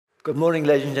Good morning,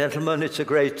 ladies and gentlemen. It's a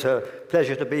great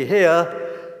pleasure to be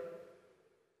here.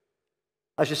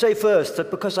 I should say first that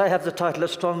because I have the title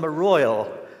Astronomer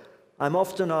Royal, I'm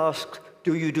often asked,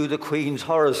 do you do the Queen's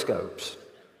horoscopes?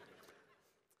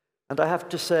 And I have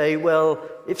to say, well,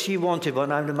 if she wanted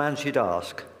one, I'm the man she'd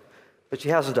ask. But she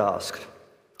hasn't asked.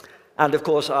 And of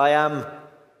course, I am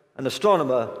an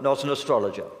astronomer, not an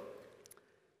astrologer.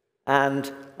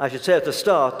 And I should say at the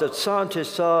start that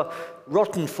scientists are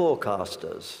rotten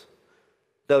forecasters,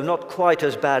 though not quite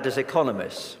as bad as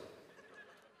economists.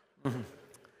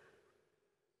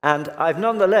 And I've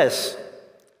nonetheless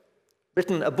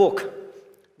written a book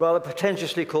rather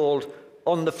pretentiously called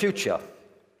On the Future.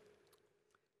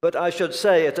 But I should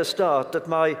say at the start that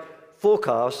my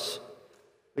forecasts,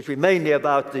 which will be mainly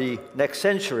about the next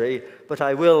century, but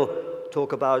I will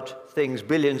talk about things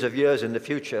billions of years in the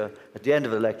future at the end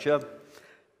of the lecture,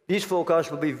 these forecasts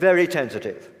will be very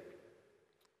tentative.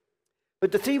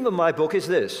 But the theme of my book is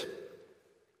this.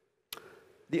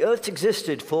 The Earth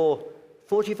existed for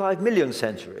 45 million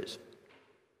centuries.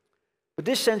 But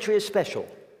this century is special.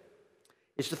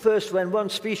 It's the first when one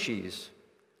species,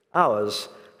 ours,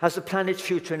 has the planet's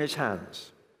future in its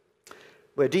hands.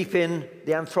 We're deep in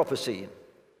the Anthropocene,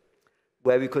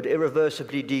 where we could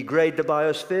irreversibly degrade the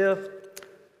biosphere,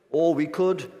 or we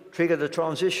could trigger the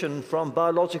transition from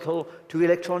biological to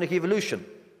electronic evolution.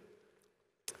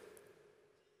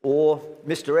 Or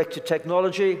misdirected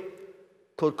technology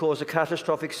could cause a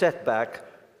catastrophic setback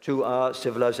to our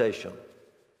civilization.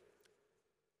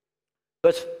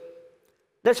 But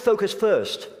let's focus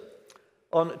first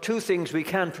on two things we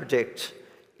can predict,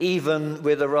 even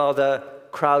with a rather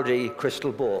crowdy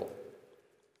crystal ball.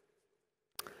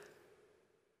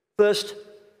 First,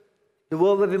 the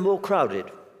world will be more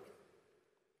crowded.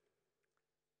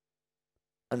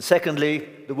 And secondly,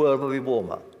 the world will be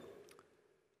warmer.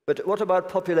 But what about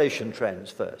population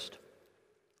trends first?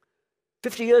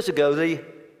 50 years ago, the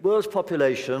world's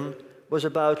population was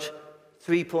about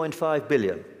 3.5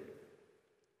 billion.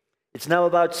 It's now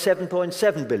about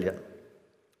 7.7 billion.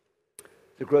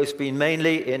 The growth's been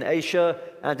mainly in Asia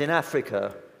and in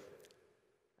Africa,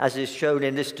 as is shown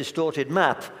in this distorted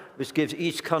map, which gives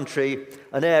each country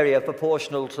an area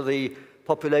proportional to the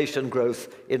population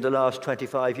growth in the last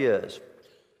 25 years.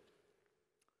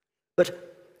 But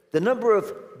the number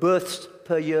of births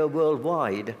per year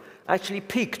worldwide actually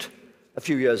peaked a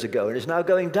few years ago and is now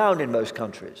going down in most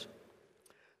countries.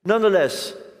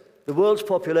 Nonetheless, the world's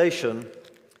population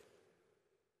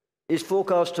is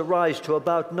forecast to rise to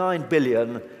about 9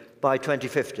 billion by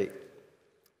 2050.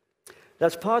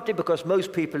 That's partly because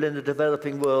most people in the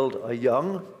developing world are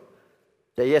young,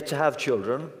 they're yet to have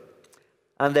children,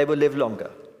 and they will live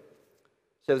longer.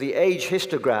 So the age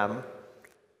histogram,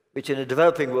 which in a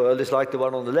developing world is like the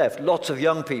one on the left, lots of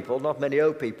young people, not many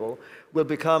old people, will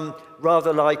become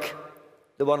rather like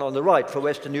the one on the right for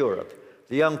Western Europe.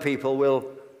 The young people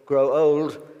will grow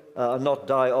old and not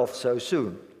die off so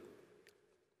soon.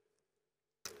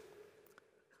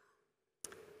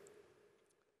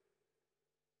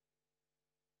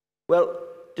 Well,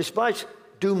 despite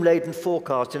doom-laden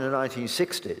forecasts in the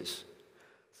 1960s,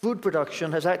 food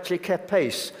production has actually kept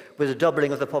pace with the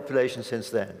doubling of the population since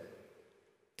then.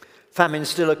 Famines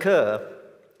still occur,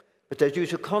 but they're due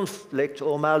to conflict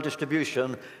or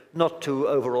maldistribution, not to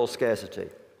overall scarcity.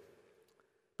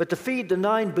 But to feed the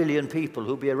 9 billion people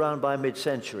who'll be around by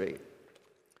mid-century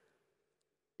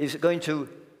is going to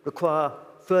require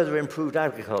further improved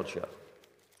agriculture,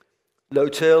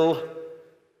 low-till,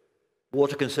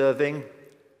 water conserving,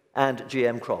 and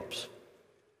GM crops.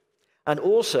 And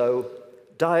also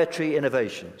dietary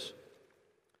innovations.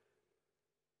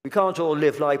 We can't all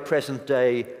live like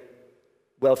present-day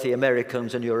wealthy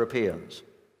Americans and Europeans,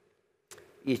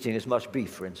 eating as much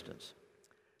beef, for instance.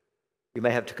 We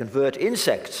may have to convert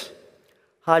insects,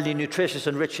 highly nutritious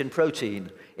and rich in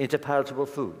protein, into palatable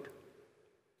food,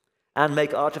 and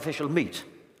make artificial meat.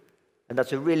 And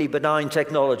that's a really benign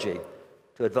technology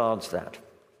to advance that.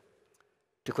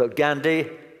 To quote Gandhi,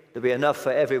 there'll be enough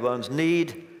for everyone's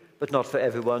need, but not for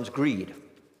everyone's greed.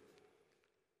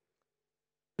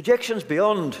 Projections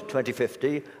beyond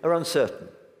 2050 are uncertain.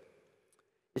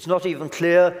 It's not even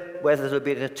clear whether there'll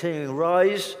be a continuing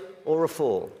rise or a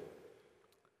fall.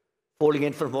 Falling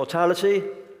infant mortality,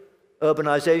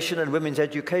 urbanization, and women's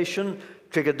education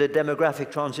triggered the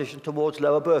demographic transition towards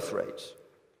lower birth rates.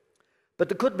 But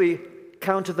there could be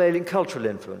countervailing cultural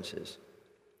influences.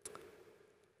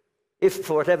 If,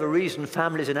 for whatever reason,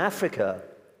 families in Africa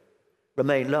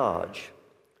remain large,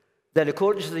 then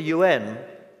according to the UN,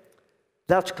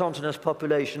 that continent's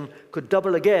population could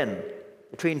double again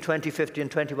between 2050 and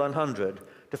 2100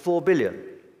 to 4 billion.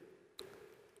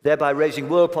 thereby raising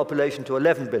world population to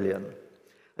 11 billion.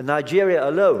 And Nigeria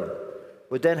alone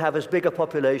would then have as big a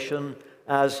population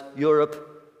as Europe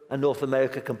and North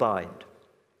America combined,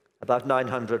 about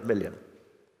 900 million.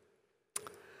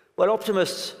 Well,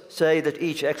 optimists say that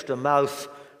each extra mouth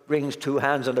brings 2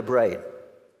 hands and a brain.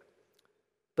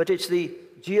 But it's the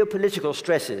geopolitical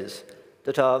stresses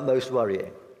that are most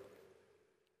worrying.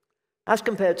 As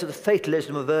compared to the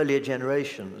fatalism of earlier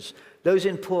generations, those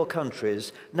in poor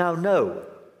countries now know,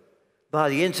 by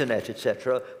the internet,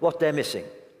 etc., what they're missing.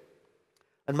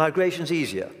 And migration's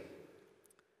easier.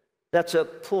 That's a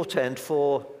portent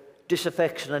for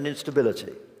disaffection and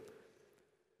instability.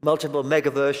 Multiple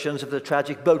mega-versions of the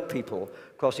tragic boat people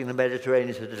crossing the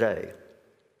Mediterranean today.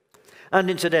 And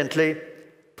incidentally,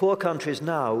 poor countries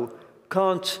now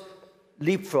can't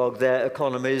leapfrog their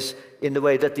economies in the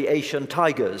way that the Asian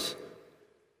tigers,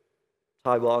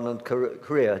 Taiwan and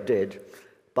Korea, did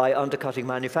by undercutting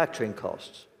manufacturing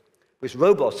costs, which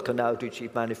robots can now do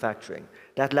cheap manufacturing.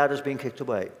 That ladder's been kicked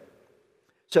away.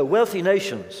 So wealthy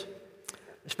nations,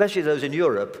 especially those in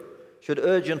Europe, should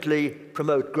urgently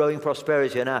promote growing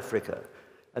prosperity in Africa,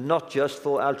 and not just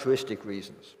for altruistic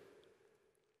reasons.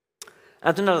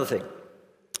 And another thing,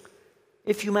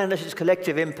 if humanity's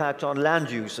collective impact on land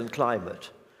use and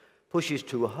climate pushes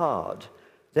too hard,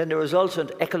 then the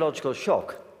resultant ecological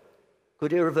shock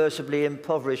could irreversibly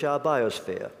impoverish our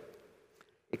biosphere.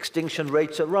 Extinction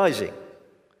rates are rising.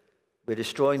 We're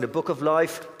destroying the book of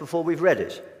life before we've read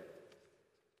it.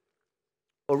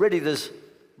 Already there's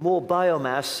more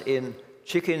biomass in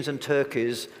chickens and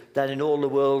turkeys than in all the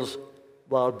world's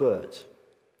wild birds.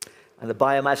 And the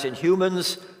biomass in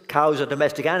humans, cows and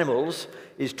domestic animals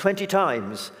is 20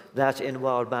 times that in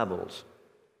wild mammals.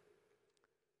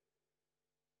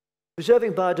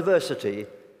 Preserving biodiversity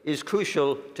is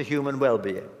crucial to human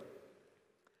well-being.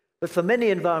 But for many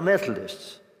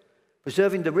environmentalists,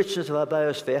 preserving the richness of our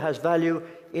biosphere has value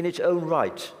in its own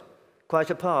right,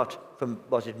 quite apart from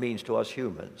what it means to us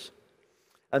humans.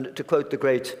 And to quote the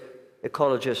great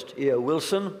ecologist E.O.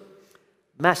 Wilson,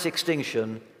 mass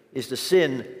extinction is the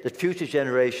sin that future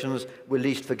generations will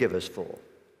least forgive us for.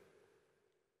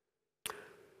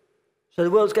 So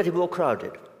the world's getting more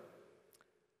crowded.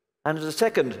 And as a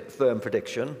second firm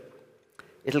prediction,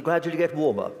 it'll gradually get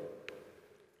warmer.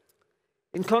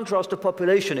 In contrast to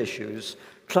population issues,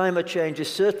 climate change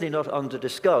is certainly not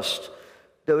under-discussed,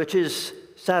 though it is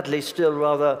sadly still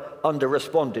rather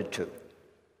under-responded to.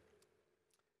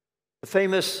 The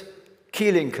famous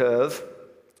Keeling curve,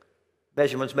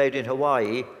 measurements made in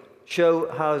Hawaii,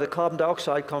 show how the carbon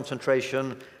dioxide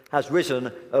concentration has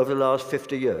risen over the last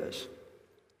 50 years.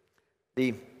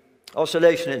 The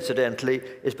oscillation, incidentally,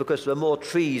 is because there are more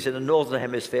trees in the northern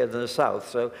hemisphere than the south.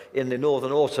 So in the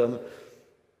northern autumn,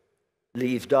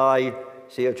 leaves die,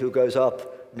 CO2 goes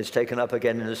up, and it's taken up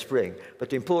again in the spring. But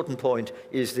the important point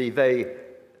is the very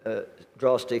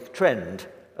drastic trend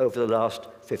over the last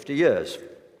 50 years.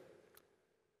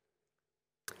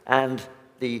 And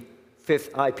the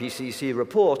 5th IPCC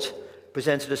report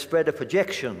presented a spread of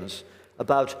projections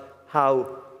about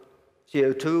how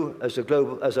CO2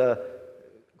 as a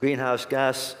greenhouse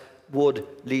gas would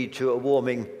lead to a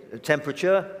warming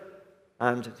temperature.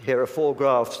 And here are 4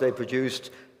 graphs they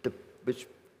produced which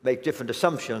make different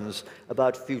assumptions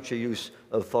about future use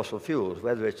of fossil fuels,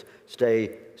 whether it stays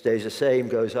the same,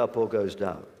 goes up, or goes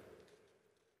down.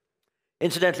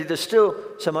 Incidentally, there's still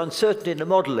some uncertainty in the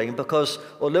modeling because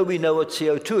although we know what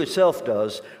CO2 itself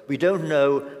does, we don't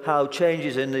know how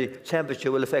changes in the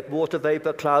temperature will affect water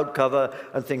vapor, cloud cover,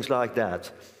 and things like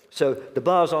that. So the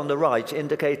bars on the right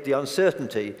indicate the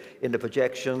uncertainty in the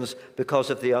projections because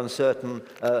of the uncertain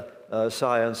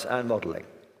science and modeling.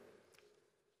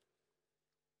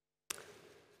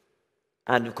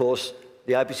 And of course,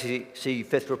 the IPCC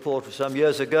 5th report was some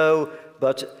years ago,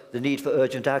 but the need for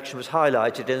urgent action was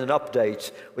highlighted in an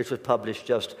update which was published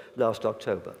just last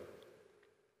October.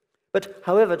 But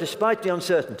however, despite the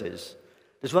uncertainties,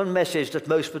 there's one message that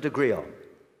most would agree on.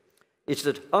 It's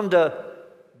that under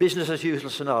business as usual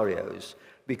scenarios,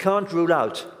 we can't rule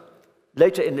out,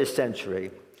 later in this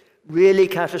century, really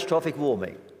catastrophic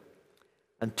warming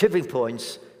and tipping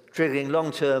points triggering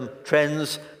long-term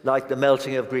trends like the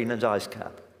melting of Greenland's ice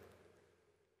cap.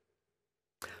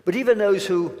 But even those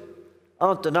who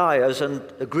aren't deniers and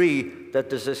agree that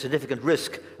there's a significant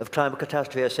risk of climate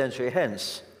catastrophe a century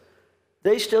hence,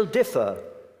 they still differ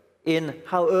in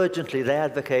how urgently they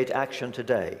advocate action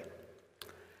today.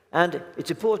 And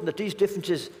it's important that these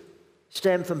differences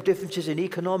stem from differences in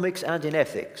economics and in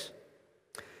ethics.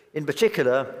 In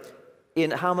particular,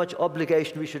 in how much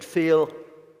obligation we should feel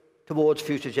towards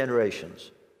future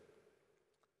generations.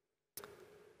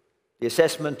 The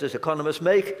assessment that economists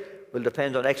make will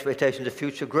depend on expectations of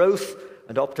future growth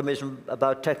and optimism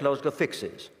about technological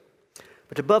fixes.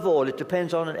 But above all, it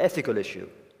depends on an ethical issue.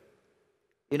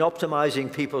 In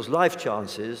optimizing people's life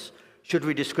chances, should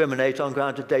we discriminate on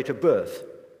grounds of date of birth?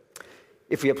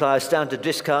 If we apply a standard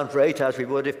discount rate, as we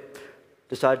would if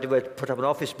decided to put up an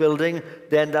office building,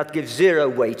 then that gives zero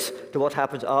weight to what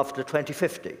happens after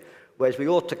 2050, whereas we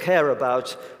ought to care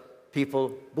about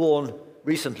people born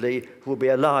recently who will be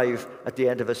alive at the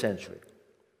end of a century.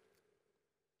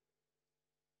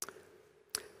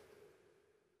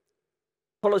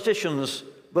 Politicians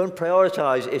won't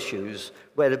prioritize issues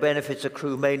where the benefits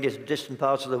accrue mainly to distant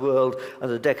parts of the world and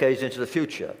the decades into the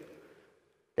future.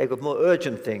 They've got more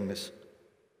urgent things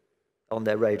on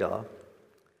their radar,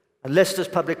 unless there's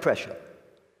public pressure,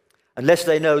 unless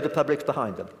they know the public's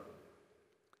behind them.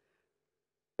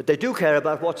 But they do care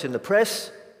about what's in the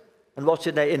press and what's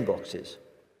in their inboxes.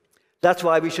 That's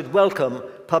why we should welcome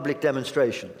public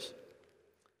demonstrations.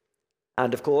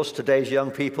 And of course, today's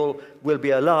young people will be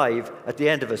alive at the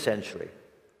end of a century.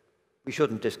 We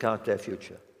shouldn't discount their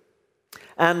future.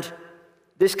 And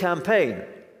this campaign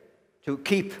to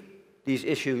keep these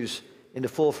issues in the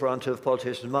forefront of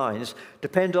politicians' minds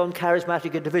depend on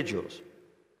charismatic individuals.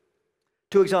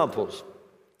 Two examples.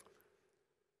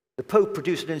 The Pope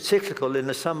produced an encyclical in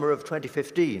the summer of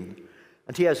 2015,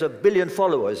 and he has 1 billion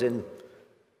followers in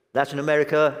Latin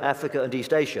America, Africa, and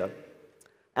East Asia.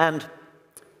 And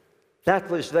that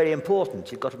was very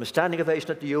important. It got him a standing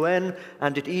ovation at the UN,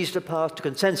 and it eased the path to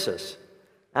consensus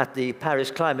at the Paris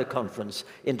Climate Conference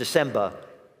in December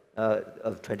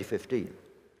of 2015.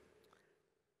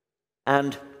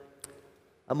 And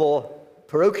a more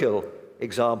parochial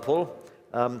example,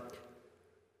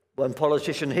 one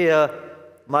politician here,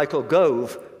 Michael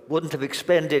Gove, wouldn't have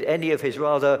expended any of his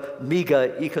rather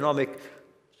meager economic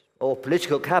or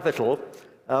political capital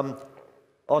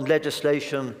on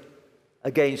legislation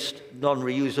against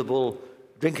non-reusable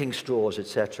drinking straws,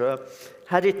 etc.,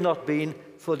 had it not been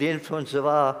for the influence of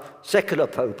our secular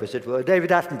pope, as it were, David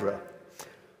Attenborough,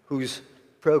 whose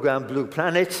program Blue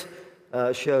Planet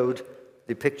showed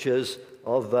the pictures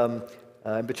of,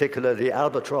 in particular, the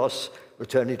albatross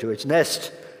returning to its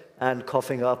nest and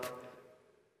coughing up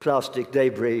plastic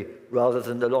debris rather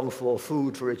than the longed-for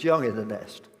food for its young in the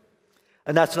nest.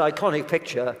 And that's an iconic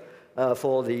picture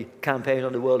for the campaign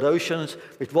on the world oceans,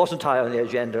 which wasn't high on the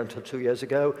agenda until 2 years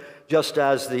ago, just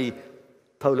as the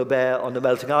polar bear on the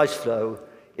melting ice floe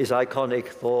is iconic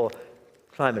for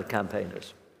climate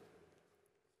campaigners.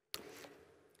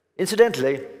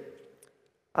 Incidentally,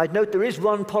 I'd note there is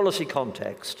one policy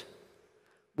context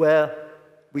where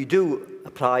we do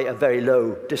apply a very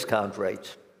low discount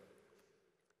rate,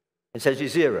 essentially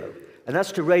zero, and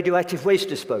that's to radioactive waste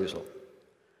disposal,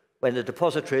 when the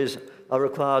depositories are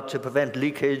required to prevent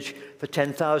leakage for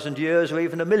 10,000 years or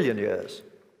even 1 million years.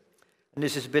 And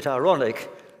this is a bit ironic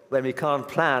when we can't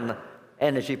plan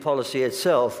energy policy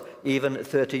itself even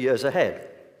 30 years ahead.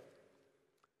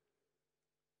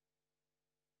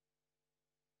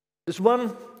 There's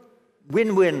one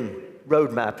win-win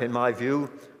roadmap, in my view,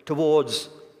 towards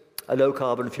a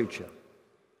low-carbon future.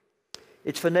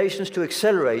 It's for nations to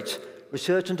accelerate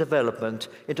research and development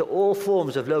into all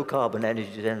forms of low-carbon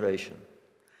energy generation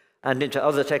and into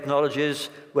other technologies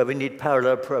where we need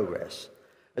parallel progress,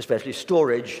 especially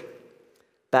storage,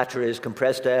 batteries,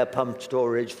 compressed air, pumped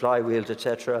storage, flywheels,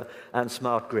 etc., and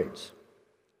smart grids.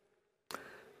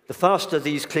 The faster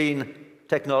these clean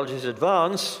technologies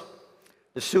advance,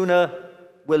 the sooner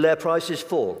will their prices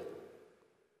fall.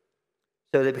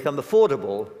 So they become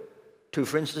affordable to,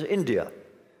 for instance, India.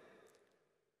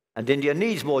 And India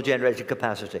needs more generating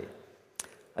capacity.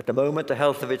 At the moment, the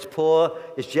health of its poor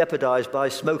is jeopardized by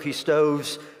smoky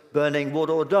stoves burning wood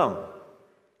or dung.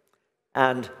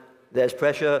 And there's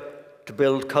pressure to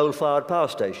build coal-fired power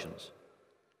stations,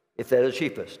 if they're the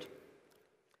cheapest.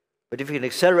 But if we can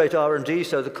accelerate R&D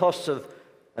so the costs of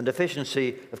and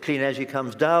efficiency of clean energy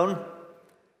comes down,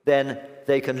 then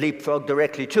they can leapfrog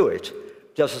directly to it,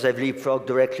 just as they've leapfrogged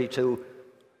directly to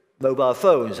mobile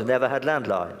phones and never had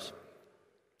landlines.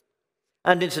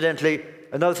 And incidentally,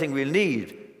 another thing we'll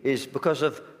need is, because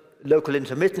of local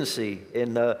intermittency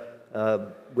in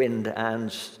wind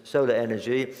and solar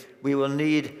energy, we will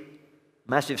need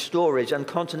massive storage and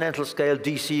continental-scale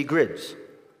DC grids,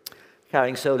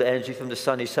 carrying solar energy from the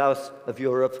sunny south of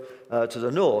Europe to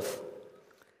the north,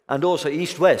 and also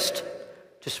east-west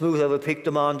to smooth over peak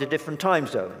demand in different time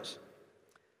zones.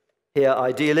 Here,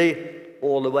 ideally,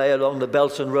 all the way along the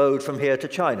Belt and Road from here to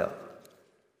China.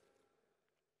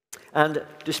 And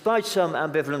despite some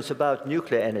ambivalence about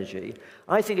nuclear energy,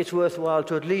 I think it's worthwhile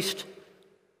to at least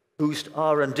boost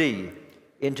R&D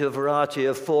into a variety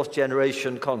of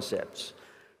fourth-generation concepts,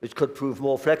 which could prove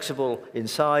more flexible in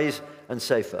size and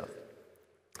safer.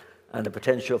 And the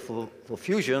potential for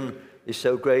fusion is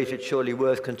so great it's surely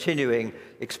worth continuing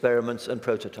experiments and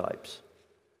prototypes.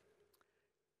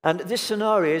 And this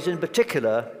scenario is in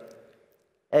particular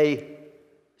a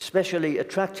especially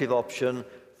attractive option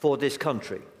for this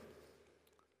country,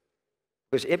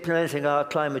 because implementing our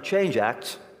Climate Change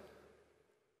Act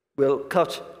will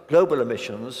cut global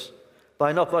emissions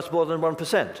by not much more than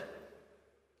 1%.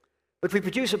 But we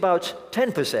produce about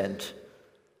 10%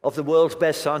 of the world's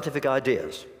best scientific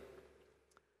ideas.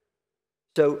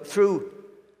 So through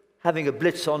having a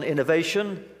blitz on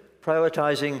innovation,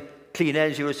 prioritizing clean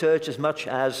energy research as much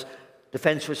as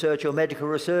defense research or medical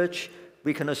research,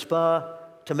 we can aspire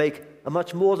to make a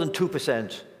much more than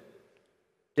 2%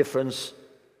 difference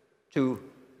to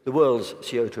the world's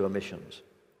CO2 emissions.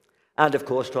 And of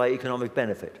course, to our economic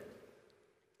benefit.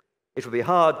 It would be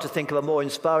hard to think of a more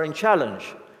inspiring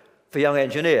challenge for young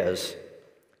engineers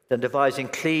than devising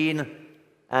clean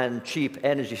and cheap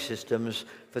energy systems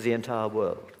for the entire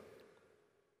world.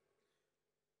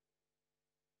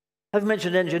 Having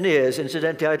mentioned engineers,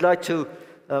 incidentally, I'd like to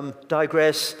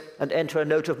digress and enter a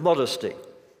note of modesty.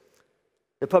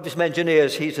 There are probably some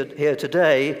engineers here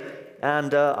today,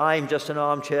 and I'm just an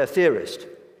armchair theorist.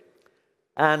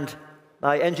 And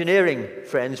my engineering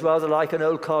friends rather like an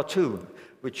old cartoon,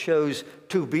 which shows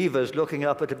two beavers looking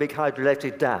up at a big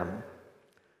hydroelectric dam.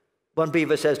 One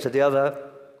beaver says to the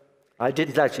other, "I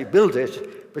didn't actually build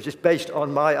it, but it's based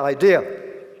on my idea."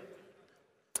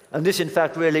 And this, in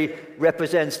fact, really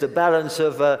represents the balance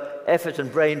of effort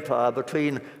and brain power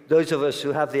between those of us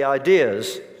who have the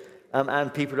ideas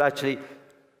and people who actually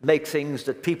make things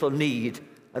that people need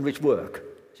and which work.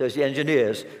 So it's the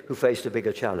engineers who face the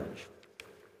bigger challenge.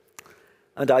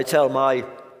 And I tell my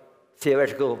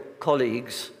theoretical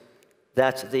colleagues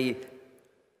that the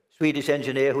Swedish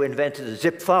engineer who invented the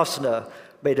zip fastener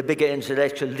made a bigger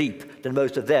intellectual leap than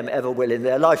most of them ever will in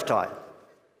their lifetime.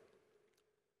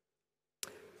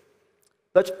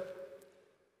 But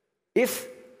if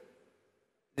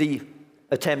the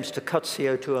attempts to cut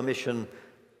CO2 emission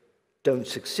don't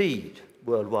succeed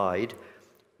worldwide,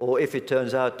 or if it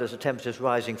turns out that the temperature is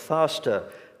rising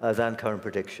faster than current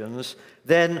predictions,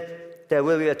 then there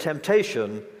will be a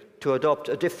temptation to adopt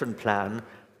a different plan,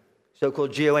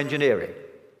 so-called geoengineering.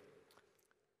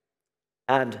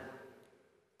 And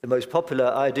the most popular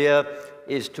idea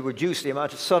is to reduce the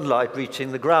amount of sunlight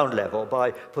reaching the ground level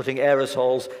by putting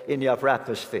aerosols in the upper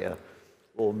atmosphere,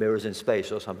 or mirrors in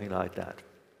space, or something like that.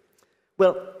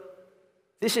 Well,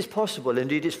 this is possible.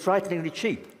 Indeed, it's frighteningly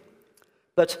cheap.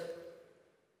 But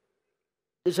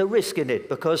there's a risk in it,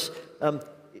 because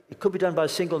it could be done by a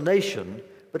single nation,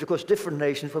 but of course different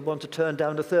nations would want to turn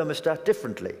down the thermostat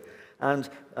differently, and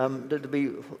there'd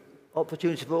be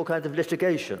opportunity for all kinds of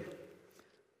litigation.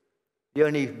 The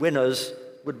only winners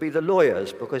would be the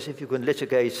lawyers, because if you can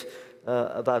litigate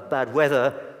about bad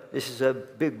weather, this is a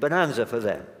big bonanza for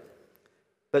them.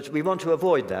 But we want to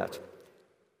avoid that.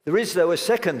 There is, though, a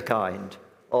second kind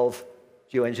of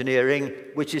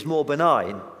geoengineering, which is more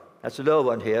benign. That's the lower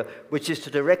one here, which is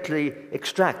to directly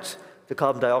extract the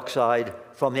carbon dioxide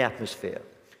from the atmosphere.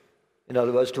 In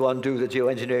other words, to undo the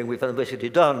geoengineering we've basically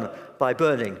done by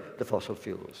burning the fossil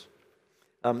fuels.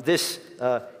 This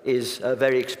is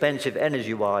very expensive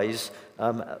energy-wise,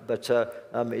 but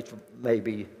it may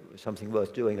be something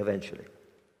worth doing eventually.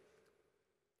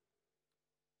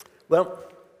 Well,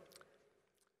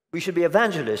 we should be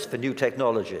evangelists for new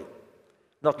technology,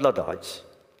 not Luddites.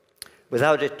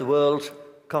 Without it, the world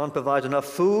can't provide enough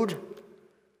food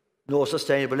nor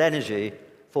sustainable energy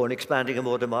for an expanding and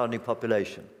more demanding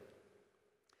population.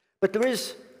 But there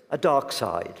is a dark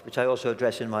side, which I also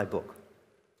address in my book.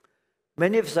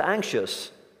 Many of us are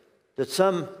anxious that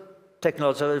some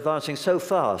technologies are advancing so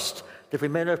fast that we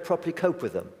may not properly cope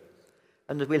with them,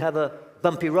 and that we'll have a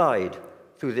bumpy ride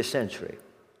through this century.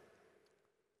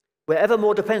 We're ever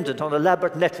more dependent on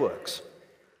elaborate networks,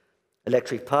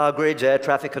 electric power grids, air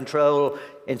traffic control,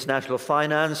 international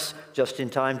finance,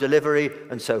 just-in-time delivery,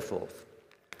 and so forth.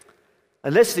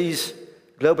 Unless these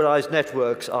globalized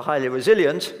networks are highly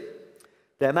resilient,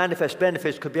 their manifest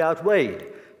benefits could be outweighed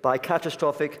by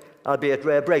catastrophic, albeit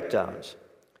rare, breakdowns,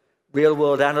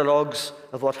 real-world analogues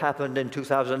of what happened in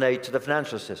 2008 to the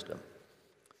financial system.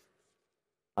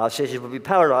 Our cities would be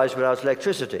paralyzed without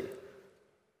electricity,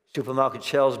 supermarket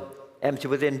shelves empty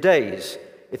within days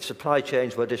if supply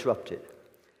chains were disrupted.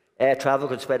 Air travel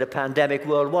could spread a pandemic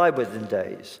worldwide within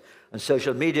days, and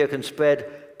social media can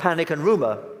spread panic and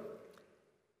rumor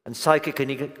and psychic and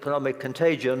economic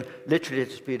contagion literally at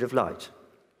the speed of light.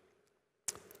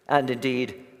 And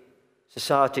indeed,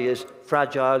 society is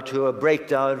fragile to a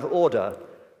breakdown of order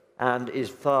and is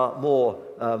far more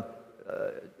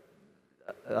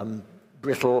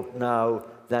brittle now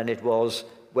than it was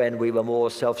when we were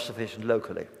more self-sufficient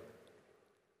locally.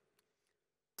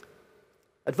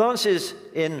 Advances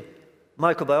in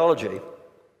microbiology,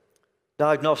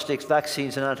 diagnostics,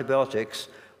 vaccines, and antibiotics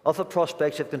offer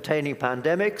prospects of containing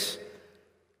pandemics,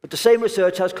 but the same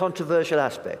research has controversial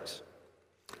aspects.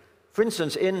 For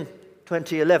instance, in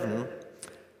 2011,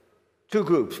 two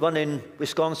groups, one in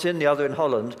Wisconsin, the other in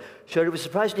Holland, showed it was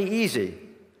surprisingly easy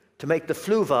to make the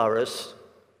flu virus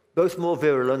both more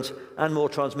virulent and more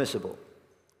transmissible.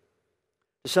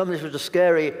 To some, this was a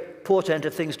scary portent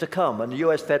of things to come, and the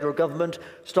US federal government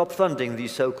stopped funding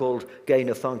these so-called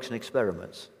gain-of-function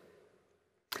experiments.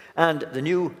 And the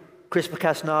new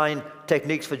CRISPR-Cas9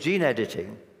 techniques for gene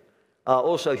editing are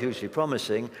also hugely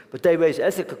promising, but they raise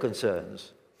ethical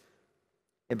concerns.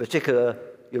 In particular,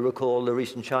 you recall the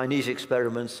recent Chinese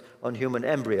experiments on human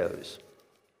embryos.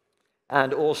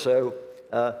 And also,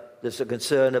 there's a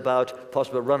concern about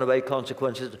possible runaway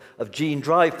consequences of gene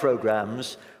drive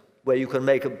programs where you can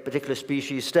make a particular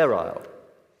species sterile.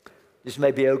 This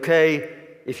may be okay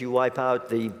if you wipe out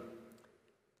the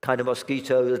kind of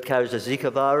mosquito that carries the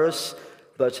Zika virus,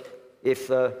 but if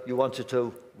you wanted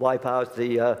to wipe out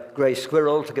the grey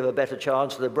squirrel to give a better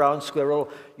chance to the brown squirrel,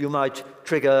 you might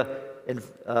trigger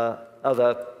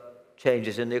other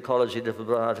changes in the ecology that will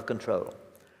run out of control.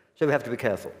 So we have to be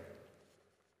careful.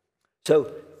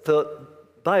 So for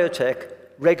biotech,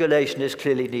 regulation is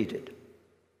clearly needed.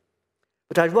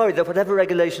 But I'd worry that whatever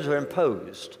regulations are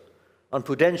imposed on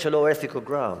prudential or ethical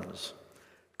grounds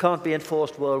can't be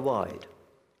enforced worldwide,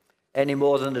 any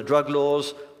more than the drug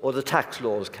laws or the tax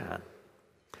laws can.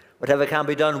 Whatever can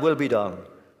be done will be done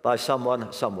by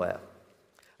someone somewhere.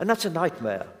 And that's a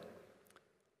nightmare.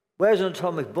 Whereas an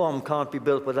atomic bomb can't be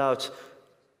built without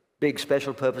big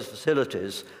special purpose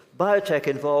facilities, biotech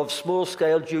involves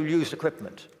small-scale dual-use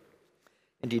equipment.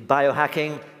 Indeed,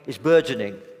 biohacking is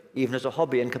burgeoning, even as a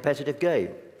hobby and competitive game.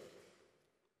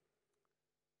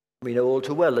 We know all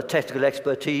too well that technical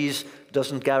expertise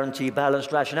doesn't guarantee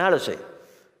balanced rationality.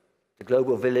 The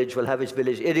global village will have its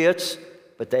village idiots,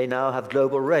 but they now have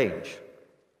global range.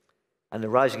 And the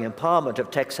rising empowerment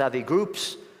of tech-savvy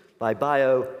groups by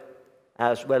bio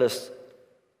as well as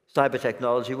cyber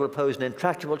technology will pose an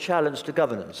intractable challenge to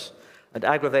governance and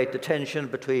aggravate the tension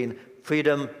between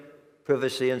freedom,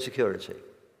 privacy, and security.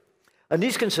 And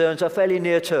these concerns are fairly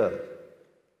near term,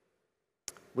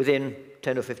 within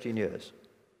 10 or 15 years.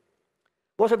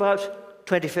 What about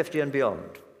 2050 and beyond?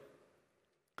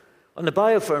 On the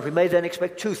biofront, we may then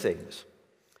expect two things.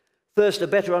 First, a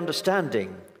better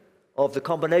understanding of the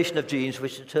combination of genes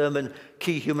which determine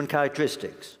key human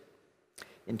characteristics,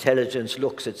 intelligence,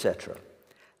 looks, etc.,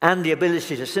 and the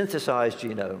ability to synthesize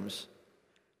genomes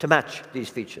to match these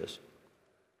features.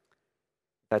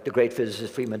 In fact, the great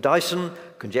physicist Freeman Dyson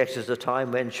conjectures a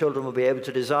time when children will be able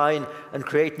to design and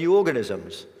create new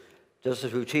organisms, just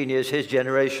as routinely as his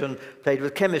generation played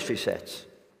with chemistry sets.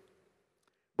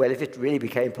 Well, if it really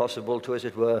became possible to, as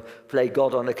it were, play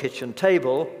God on a kitchen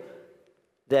table,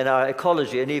 then our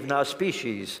ecology and even our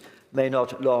species may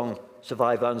not long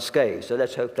survive unscathed. So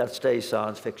let's hope that stays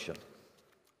science fiction.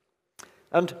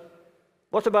 And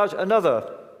what about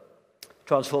another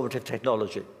transformative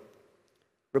technology?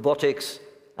 Robotics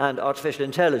and artificial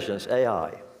intelligence,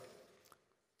 AI.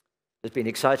 There's been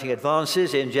exciting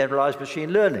advances in generalized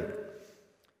machine learning.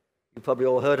 You've probably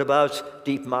all heard about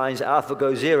DeepMind's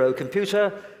AlphaGo Zero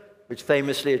computer, which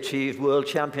famously achieved world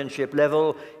championship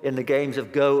level in the games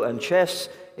of Go and chess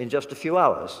in just a few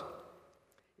hours.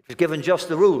 It was given just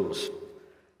the rules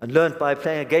and learned by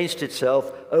playing against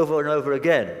itself over and over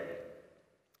again.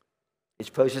 Its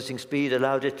processing speed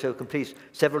allowed it to complete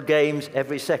several games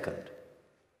every second.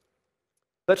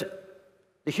 But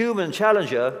the human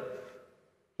challenger,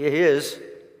 here he is,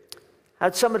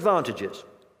 had some advantages.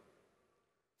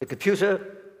 The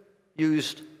computer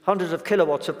used hundreds of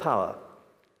kilowatts of power.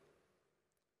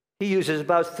 He uses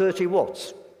about 30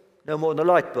 watts, no more than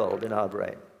a light bulb in our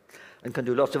brain, and can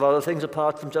do lots of other things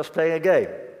apart from just playing a game.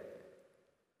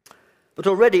 But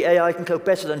already AI can cope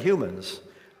better than humans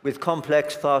with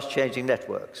complex, fast-changing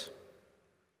networks.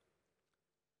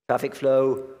 Traffic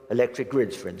flow, electric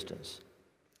grids, for instance.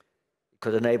 It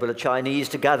could enable the Chinese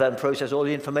to gather and process all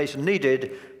the information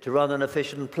needed to run an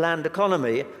efficient, planned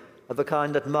economy of a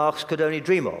kind that Marx could only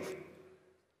dream of.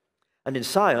 And in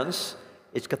science,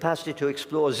 its capacity to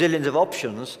explore zillions of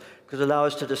options could allow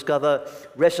us to discover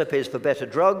recipes for better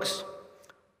drugs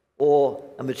or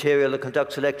a material that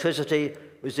conducts electricity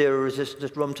with zero resistance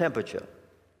at room temperature.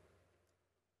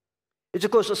 It's,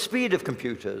 of course, the speed of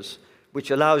computers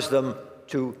which allows them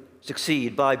to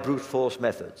succeed by brute force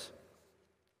methods.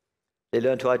 They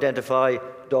learn to identify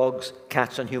dogs,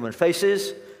 cats, and human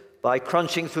faces by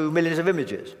crunching through millions of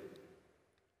images,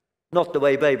 not the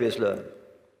way babies learn.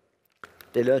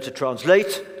 They learn to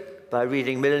translate by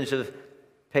reading millions of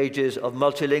pages of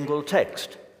multilingual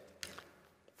text.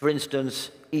 For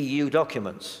instance, EU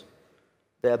documents.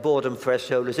 Their boredom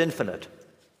threshold is infinite.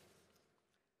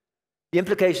 The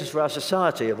implications for our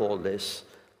society of all this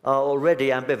are already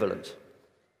ambivalent.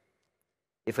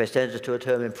 If we're sentenced to a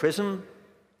term in prison,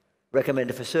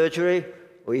 recommended for surgery,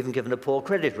 or even given a poor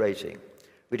credit rating,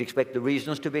 we'd expect the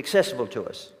reasons to be accessible to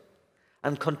us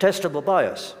and contestable by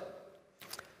us.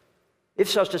 If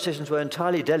such decisions were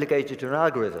entirely delegated to an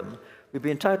algorithm, we'd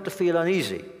be entitled to feel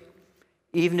uneasy,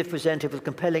 even if presented with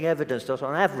compelling evidence that,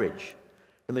 on average,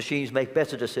 the machines make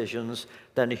better decisions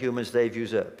than the humans they've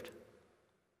usurped.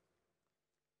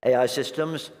 AI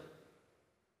systems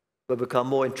will become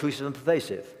more intrusive and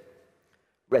pervasive.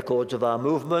 Records of our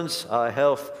movements, our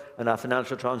health, and our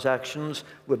financial transactions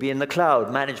will be in the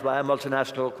cloud, managed by a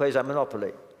multinational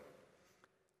quasi-monopoly.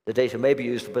 The data may be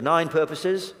used for benign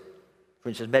purposes, for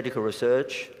instance, medical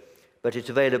research, but its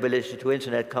availability to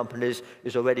internet companies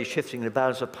is already shifting the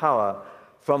balance of power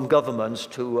from governments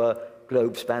to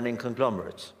globe-spanning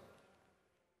conglomerates.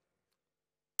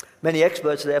 Many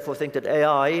experts, therefore, think that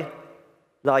AI,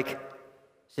 like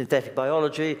synthetic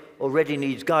biology, already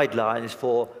needs guidelines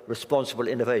for responsible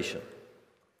innovation.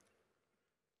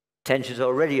 Tensions are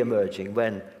already emerging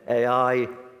when AI,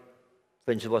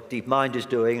 for instance, what DeepMind is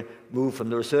doing, move from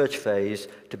the research phase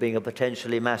to being a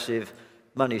potentially massive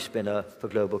money spinner for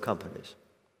global companies.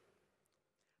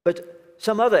 But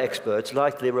some other experts,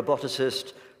 like the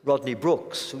roboticist Rodney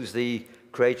Brooks, who's the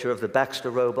creator of the Baxter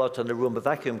robot and the Roomba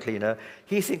vacuum cleaner,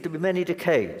 he thinks there'll be many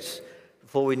decades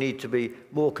before we need to be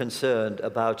more concerned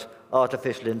about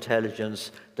artificial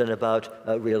intelligence than about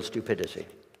real stupidity.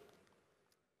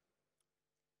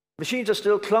 Machines are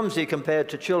still clumsy compared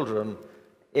to children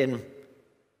in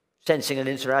sensing and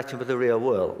interacting with the real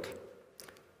world.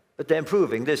 But they're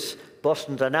improving. This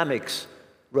Boston Dynamics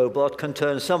robot can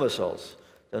turn somersaults,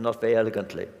 though not very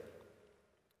elegantly.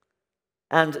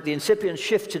 And the incipient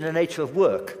shifts in the nature of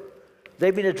work,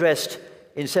 they've been addressed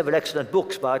in several excellent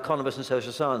books by economists and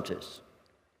social scientists.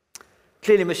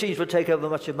 Clearly, machines will take over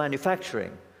much of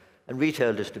manufacturing and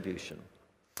retail distribution,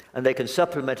 and they can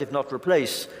supplement, if not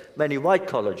replace, many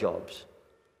white-collar jobs.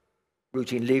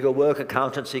 Routine legal work,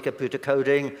 accountancy, computer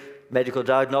coding, medical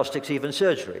diagnostics, even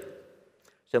surgery.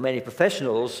 So many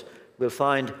professionals will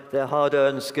find their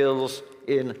hard-earned skills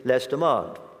in less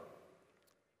demand.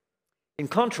 In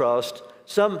contrast,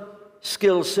 some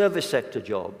skilled service sector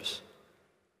jobs,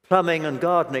 plumbing and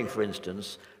gardening, for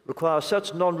instance, require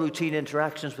such non-routine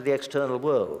interactions with the external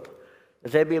world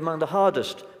that they'll be among the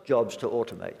hardest jobs to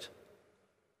automate.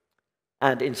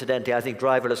 And incidentally, I think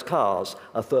driverless cars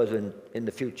are further in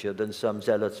the future than some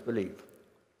zealots believe.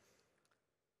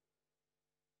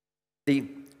 The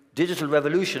digital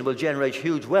revolution will generate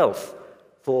huge wealth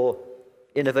for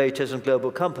innovators and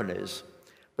global companies,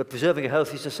 but preserving a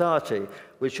healthy society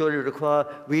will surely require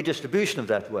redistribution of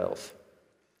that wealth.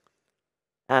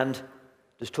 And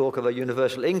there's talk of a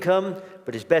universal income,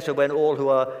 but it's better when all who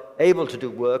are able to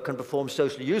do work can perform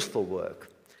socially useful work.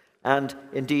 And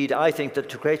indeed, I think that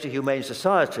to create a humane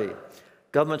society,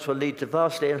 governments will need to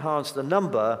vastly enhance the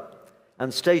number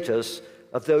and status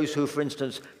of those who, for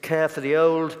instance, care for the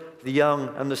old, the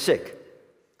young, and the sick.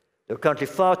 There are currently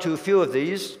far too few of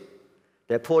these.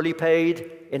 They're poorly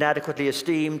paid, inadequately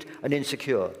esteemed, and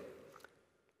insecure.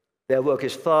 Their work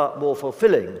is far more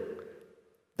fulfilling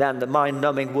than the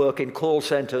mind-numbing work in call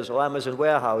centers or Amazon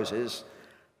warehouses.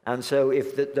 And so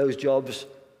if those jobs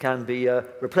can be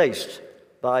replaced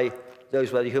by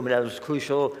those where the human element is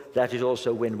crucial, that is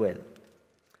also win-win.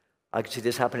 I can see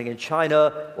this happening in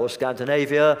China or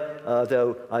Scandinavia,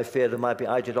 though I fear there might be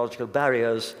ideological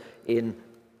barriers in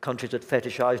countries that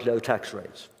fetishize low tax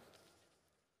rates.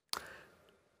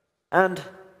 And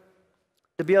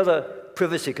there'll be other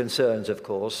privacy concerns, of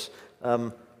course.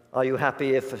 Are you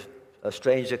happy if a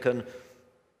stranger can,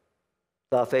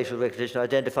 via facial recognition,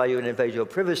 identify you and invade your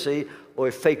privacy, or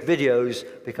if fake videos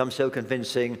become so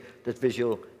convincing that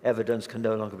visual evidence can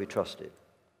no longer be trusted?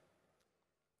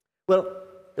 Well,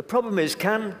 the problem is,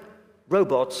 can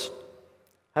robots,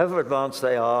 however advanced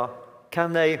they are,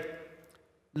 can they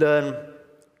learn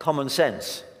common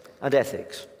sense and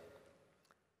ethics?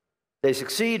 They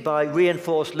succeed by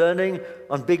reinforced learning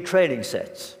on big training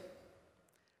sets.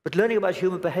 But learning about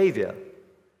human behavior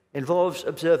involves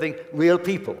observing real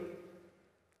people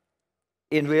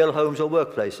in real homes or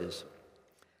workplaces.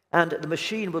 And the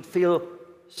machine would feel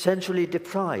centrally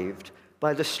deprived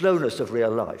by the slowness of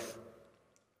real life.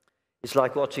 It's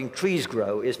like watching trees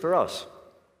grow is for us.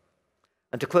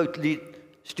 And to quote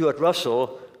Stuart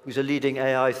Russell, who's a leading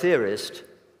AI theorist,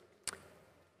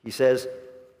 he says,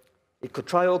 it could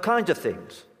try all kinds of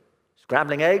things: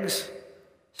 scrambling eggs,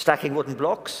 stacking wooden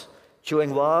blocks,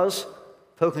 chewing wires,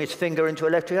 poking its finger into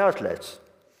electric outlets.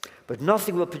 But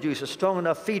nothing will produce a strong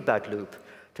enough feedback loop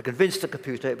to convince the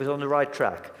computer it was on the right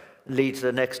track and lead to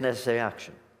the next necessary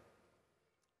action.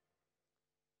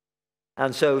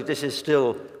 And so this is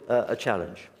still a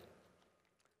challenge.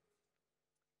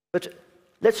 But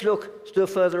let's look still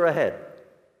further ahead.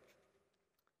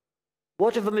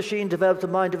 What if a machine developed a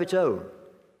mind of its own?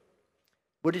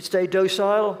 Would it stay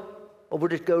docile, or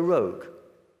would it go rogue?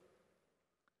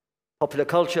 Popular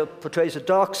culture portrays a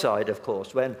dark side, of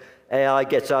course, when AI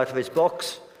gets out of its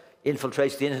box,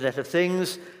 infiltrates the Internet of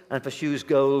Things, and pursues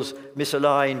goals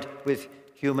misaligned with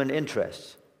human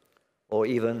interests, or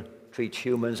even treats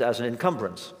humans as an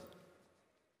encumbrance.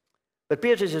 But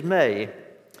be it as it may,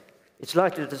 it's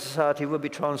likely that society will be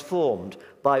transformed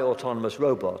by autonomous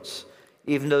robots,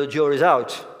 even though the jury's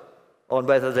out on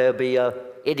whether they'll be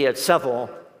idiot savant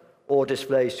or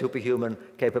display superhuman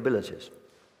capabilities.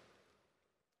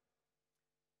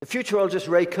 The futurologist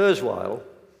Ray Kurzweil,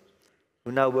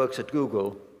 who now works at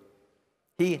Google,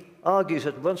 he argues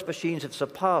that once machines have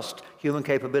surpassed human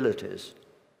capabilities,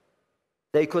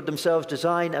 they could themselves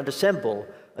design and assemble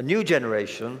a new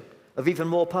generation of even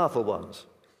more powerful ones,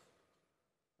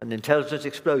 an intelligence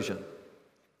explosion.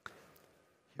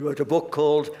 He wrote a book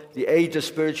called The Age of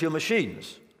Spiritual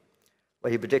Machines,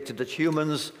 where he predicted that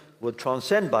humans would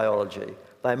transcend biology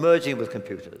by merging with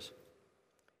computers.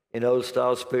 In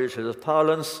old-style spiritualist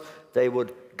parlance, they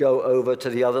would go over to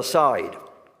the other side.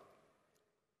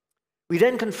 We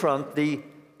then confront the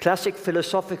classic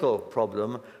philosophical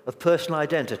problem of personal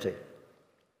identity.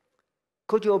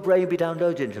 Could your brain be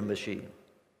downloaded into a machine?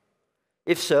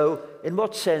 If so, in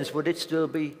what sense would it still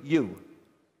be you?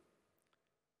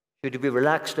 Should you be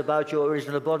relaxed about your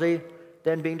original body,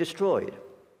 then being destroyed?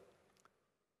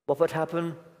 What would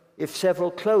happen if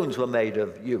several clones were made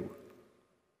of you?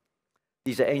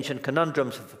 These are ancient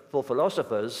conundrums for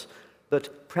philosophers,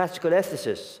 but practical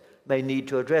ethicists may need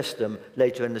to address them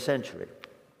later in the century.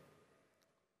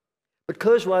 But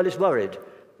Kurzweil is worried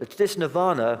that this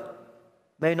nirvana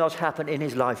may not happen in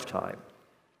his lifetime.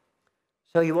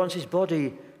 So he wants his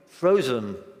body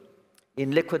frozen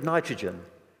in liquid nitrogen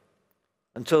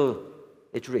until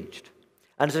it's reached.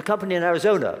 And there's a company in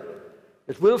Arizona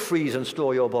that will freeze and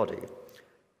store your body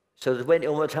so that when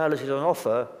immortality is on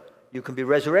offer, you can be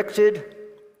resurrected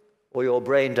or your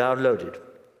brain downloaded.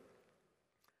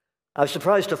 I was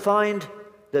surprised to find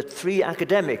that 3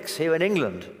 academics here in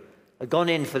England had gone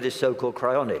in for this so-called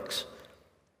cryonics.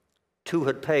 2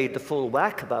 had paid the full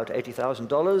whack, about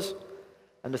 $80,000,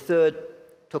 and the third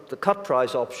took the cut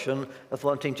price option of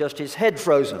wanting just his head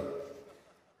frozen.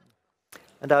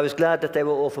 And I was glad that they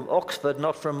were all from Oxford,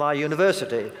 not from my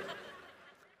university.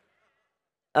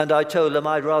 And I told them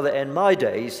I'd rather end my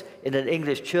days in an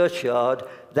English churchyard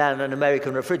than an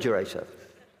American refrigerator.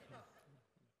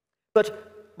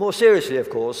 But more seriously, of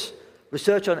course,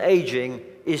 research on aging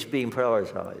is being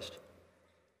prioritized.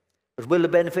 But will the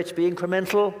benefits be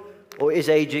incremental, or is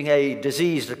aging a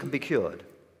disease that can be cured?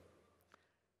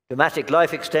 Dramatic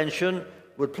life extension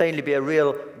would plainly be a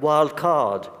real wild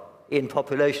card in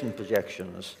population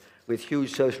projections with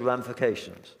huge social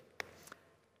ramifications.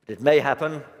 But it may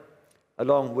happen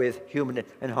along with human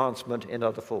enhancement in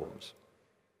other forms.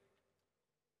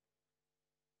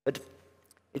 But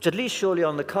it's at least surely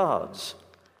on the cards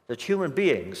that human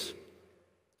beings,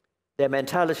 their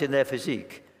mentality and their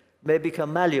physique, may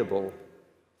become malleable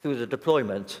through the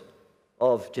deployment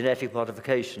of genetic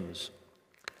modifications,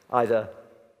 either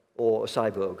or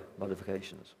cyborg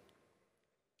modifications.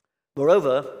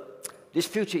 Moreover, this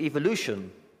future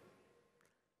evolution,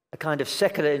 a kind of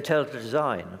secular intelligent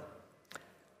design,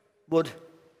 would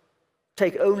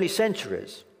take only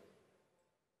centuries,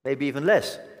 maybe even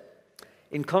less,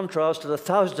 in contrast to the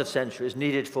thousands of centuries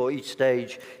needed for each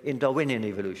stage in Darwinian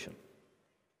evolution.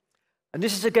 And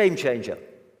this is a game changer.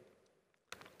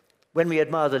 When we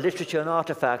admire the literature and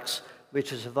artifacts which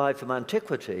have survived from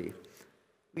antiquity,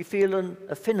 we feel an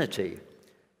affinity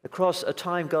across a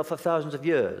time gulf of thousands of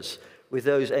years with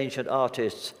those ancient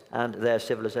artists and their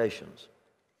civilizations.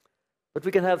 But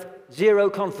we can have zero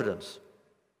confidence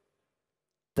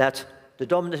that the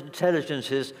dominant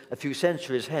intelligences a few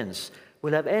centuries hence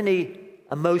will have any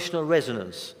emotional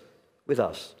resonance with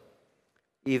us,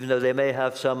 even though they may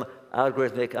have some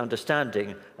algorithmic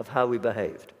understanding of how we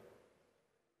behaved.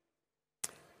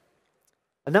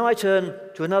 And now I turn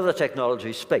to another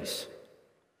technology, space.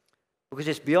 because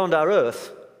it's beyond our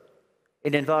Earth,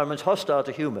 in environments hostile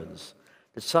to humans,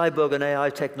 that cyborg and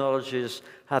AI technologies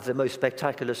have the most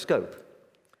spectacular scope,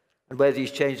 and where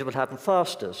these changes will happen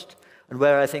fastest, and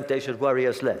where I think they should worry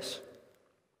us less.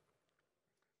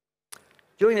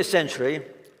 During this century,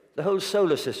 the whole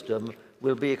solar system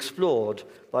will be explored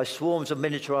by swarms of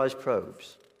miniaturized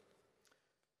probes,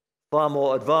 far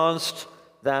more advanced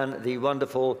than the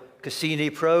wonderful Cassini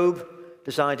probe,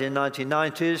 designed in the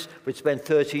 1990s, which spent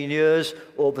 13 years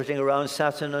orbiting around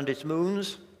Saturn and its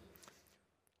moons,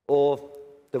 or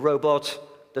the robot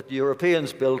that the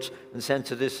Europeans built and sent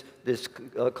to this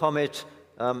comet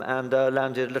and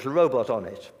landed a little robot on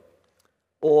it,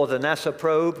 or the NASA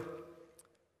probe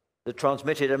that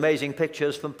transmitted amazing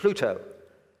pictures from Pluto,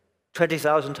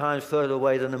 20,000 times further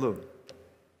away than the moon.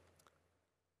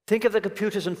 Think of the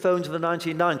computers and phones of the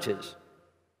 1990s,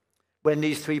 when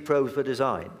these three probes were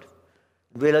designed,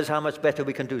 and realize how much better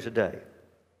we can do today.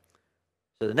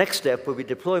 So the next step will be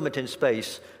deployment in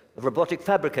space of robotic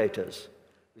fabricators,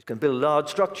 which can build large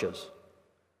structures.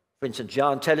 For instance,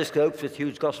 giant telescopes with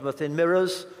huge gossamer-thin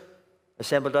mirrors,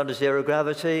 assembled under zero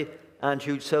gravity, and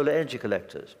huge solar energy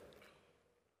collectors.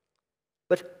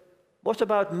 But what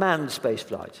about manned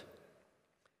spaceflight?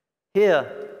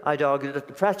 Here, I'd argue that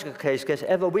the practical case gets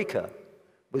ever weaker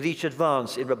with each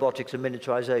advance in robotics and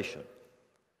miniaturization.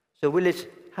 So will it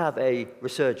have a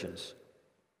resurgence?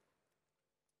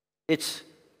 It's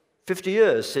 50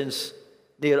 years since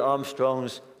Neil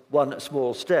Armstrong's one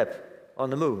small step on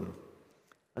the moon.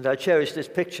 And I cherish this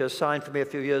picture signed for me a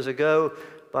few years ago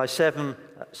by 7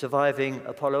 surviving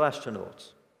Apollo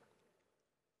astronauts.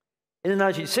 In the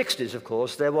 1960s, of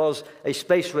course, there was a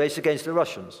space race against the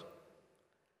Russians.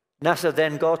 NASA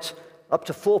then got up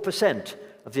to 4%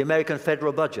 of the American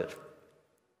federal budget.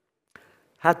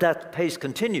 Had that pace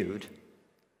continued,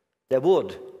 there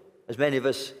would, as many of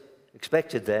us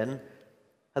expected then,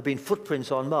 have been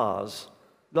footprints on Mars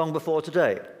long before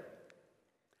today.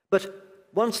 But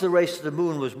once the race to the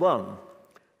moon was won,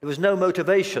 there was no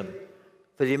motivation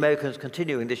for the Americans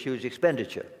continuing this huge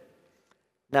expenditure.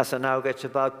 NASA now gets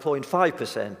about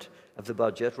 0.5% of the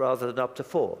budget rather than up to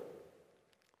 4%.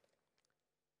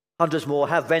 Hundreds more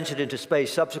have ventured into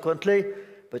space subsequently,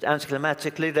 but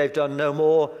anticlimactically they've done no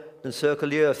more than circle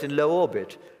the Earth in low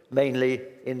orbit, mainly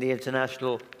in the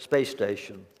International Space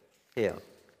Station here.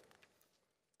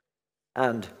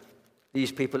 And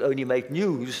these people only make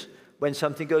news when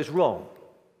something goes wrong.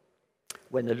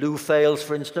 When the loo fails,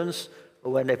 for instance,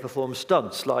 or when they perform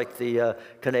stunts like the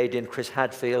Canadian Chris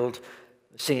Hadfield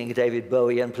singing David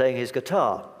Bowie and playing his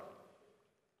guitar.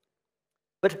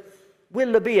 But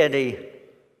will there be any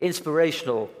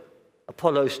inspirational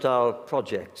Apollo-style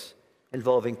projects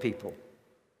involving people?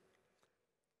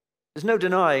 There's no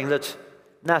denying that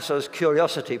NASA's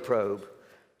Curiosity probe,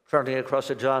 traveling across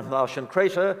a giant Martian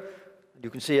crater, you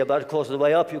can see about a quarter of the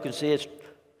way up, you can see its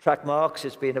track marks.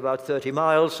 It's been about 30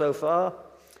 miles so far.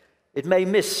 It may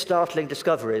miss startling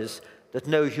discoveries that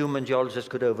no human geologist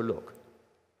could overlook.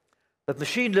 But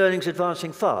machine learning is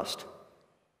advancing fast,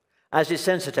 as is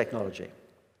sensor technology.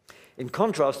 In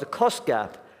contrast, the cost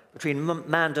gap between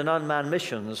manned and unmanned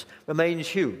missions remains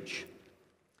huge.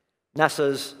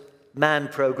 NASA's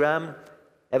manned program,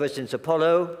 ever since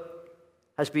Apollo,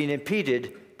 has been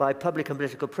impeded by public and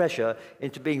political pressure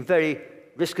into being very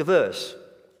risk-averse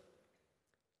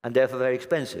and therefore very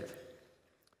expensive.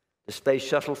 The space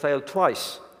shuttle failed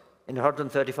twice in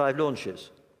 135 launches.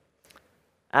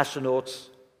 Astronauts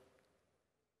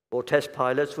or test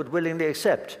pilots would willingly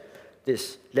accept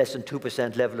this less than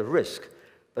 2% level of risk,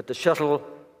 but the shuttle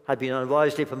had been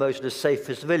unwisely promoted as safe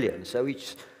for civilians, so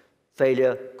each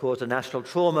failure caused a national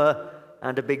trauma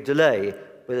and a big delay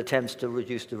with attempts to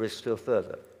reduce the risk still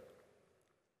further.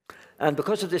 And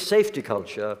because of this safety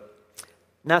culture,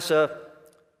 NASA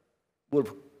will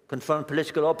confront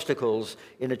political obstacles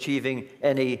in achieving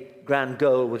any grand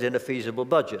goal within a feasible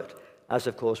budget, as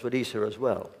of course with ESA as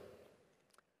well.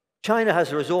 China has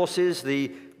the resources,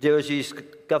 the Dirji's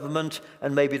government,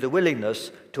 and maybe the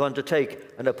willingness to undertake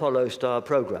an Apollo-style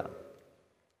program.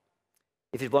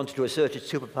 If it wanted to assert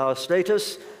its superpower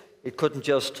status, it couldn't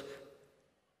just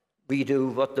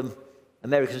redo what the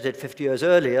Americans did 50 years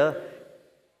earlier.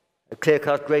 A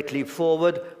clear-cut great leap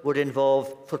forward would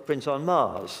involve footprints on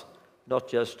Mars, not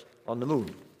just on the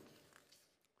moon.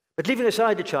 But leaving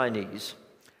aside the Chinese,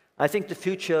 I think the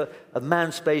future of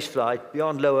manned spaceflight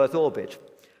beyond low Earth orbit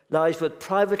lies with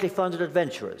privately funded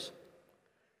adventurers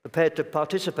prepared to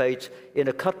participate in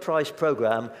a cut-price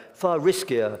program far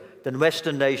riskier than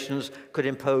Western nations could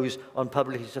impose on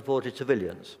publicly supported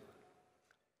civilians.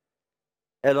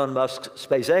 Elon Musk's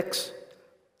SpaceX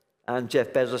and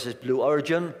Jeff Bezos' Blue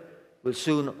Origin will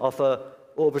soon offer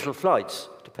orbital flights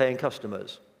to paying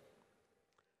customers.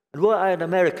 And were I an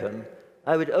American,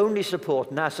 I would only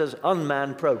support NASA's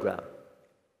unmanned program.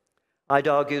 I'd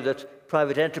argue that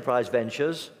private enterprise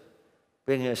ventures,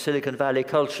 bringing a Silicon Valley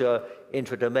culture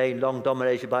into a domain long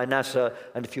dominated by NASA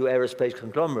and a few aerospace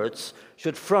conglomerates,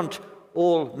 should front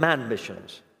all manned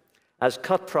missions as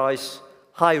cut-price,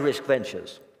 high-risk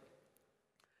ventures.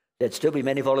 There'd still be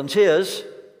many volunteers,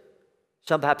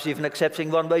 some perhaps even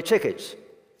accepting one-way tickets,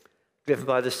 driven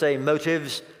by the same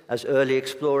motives as early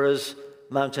explorers,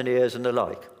 mountaineers, and the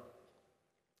like.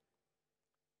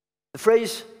 The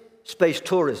phrase space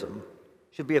tourism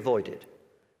should be avoided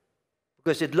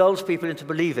because it lulls people into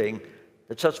believing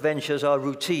that such ventures are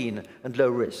routine and low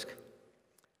risk.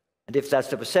 And if that's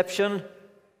the perception,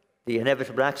 the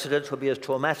inevitable accidents will be as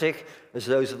traumatic as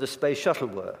those of the space shuttle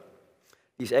were.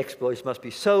 These exploits must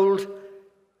be sold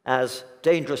as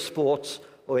dangerous sports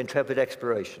or intrepid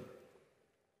exploration.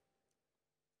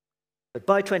 But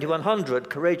by 2100,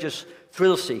 courageous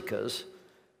thrill seekers,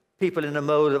 people in the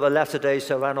mode of a latter-day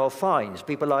Serrano Fines,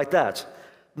 people like that,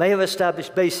 may have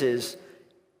established bases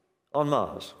on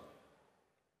Mars.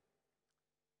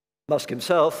 Musk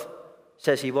himself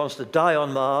says he wants to die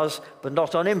on Mars, but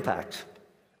not on impact.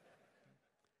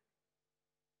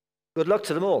 Good luck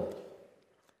to them all.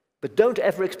 But don't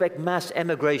ever expect mass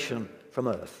emigration from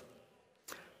Earth.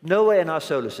 Nowhere in our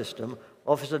solar system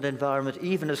offers an environment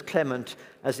even as clement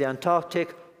as the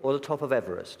Antarctic or the top of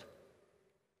Everest.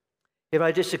 Here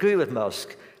I disagree with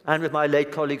Musk and with my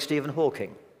late colleague Stephen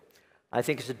Hawking. I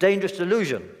think it's a dangerous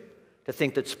delusion to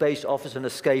think that space offers an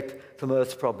escape from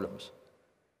Earth's problems.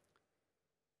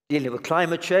 Dealing with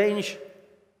climate change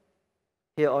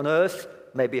here on Earth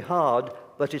may be hard,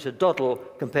 but it's a doddle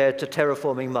compared to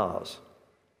terraforming Mars.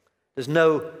 There's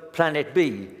no planet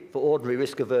B for ordinary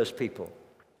risk-averse people.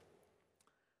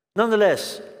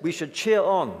 Nonetheless, we should cheer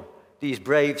on these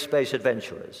brave space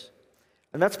adventurers.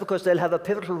 And that's because they'll have a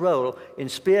pivotal role in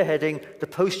spearheading the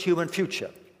post-human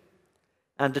future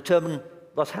and determine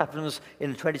what happens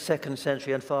in the 22nd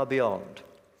century and far beyond.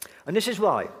 And this is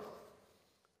why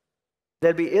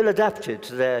they'll be ill-adapted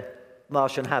to their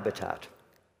Martian habitat.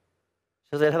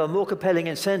 So they'll have a more compelling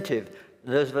incentive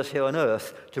than those of us here on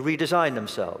Earth to redesign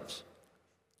themselves.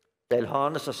 They'll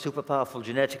harness the super-powerful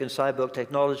genetic and cyborg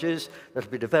technologies that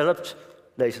will be developed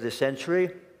later this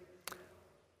century.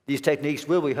 These techniques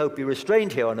will, we hope, be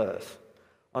restrained here on Earth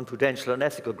on prudential and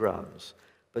ethical grounds.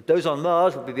 But those on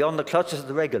Mars will be beyond the clutches of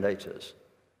the regulators.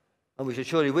 And we should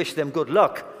surely wish them good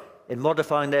luck in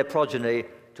modifying their progeny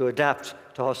to adapt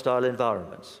to hostile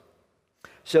environments.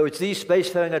 So it's these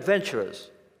spacefaring adventurers,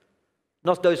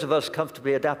 not those of us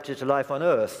comfortably adapted to life on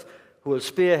Earth, who will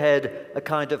spearhead a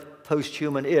kind of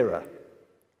post-human era.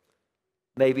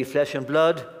 Maybe flesh and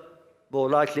blood, more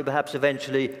likely perhaps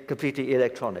eventually completely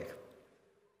electronic.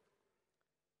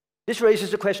 This raises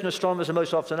the question astronomers are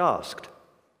most often asked.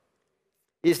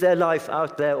 Is there life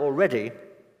out there already,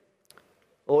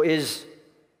 or is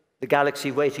the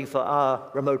galaxy waiting for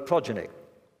our remote progeny?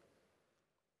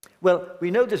 Well, we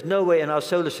know there's nowhere in our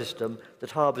solar system that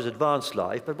harbors advanced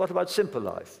life, but what about simple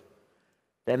life?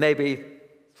 There may be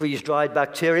freeze-dried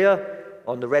bacteria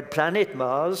on the red planet,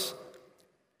 Mars.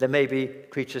 There may be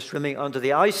creatures swimming under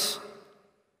the ice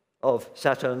of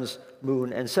Saturn's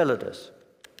moon Enceladus.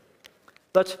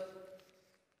 But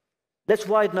let's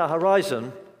widen our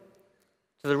horizon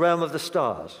to the realm of the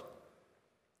stars,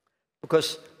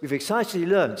 because we've excitedly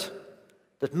learnt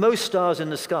that most stars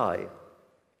in the sky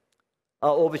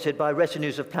are orbited by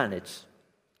retinues of planets,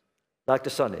 like the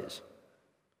Sun is.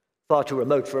 Far too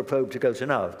remote for a probe to go to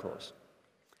now, of course.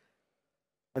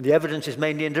 And the evidence is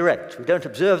mainly indirect. We don't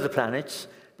observe the planets,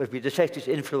 but we detect its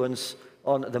influence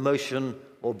on the motion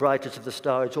or brightness of the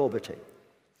star it's orbiting.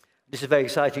 This is a very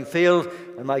exciting field,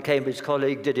 and my Cambridge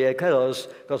colleague Didier Queloz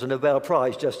got a Nobel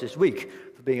Prize just this week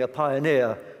for being a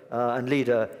pioneer and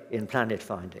leader in planet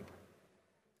finding.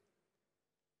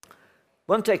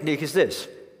 One technique is this.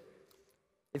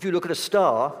 If you look at a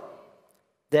star,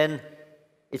 then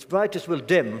its brightness will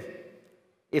dim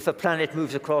if a planet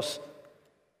moves across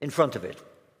in front of it.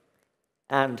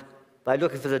 And by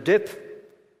looking for the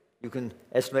dip, you can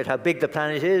estimate how big the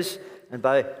planet is, and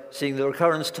by seeing the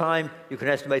recurrence time, you can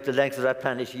estimate the length of that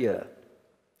planet's year.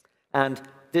 And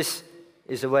this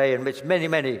is a way in which many,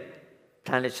 many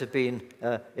planets have been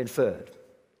inferred.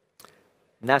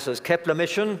 NASA's Kepler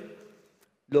mission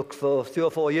looked for 3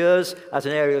 or 4 years at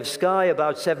an area of sky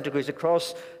about 7 degrees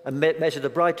across and measured the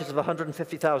brightness of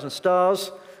 150,000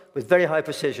 stars with very high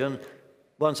precision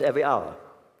once every hour.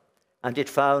 And it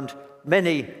found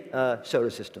many solar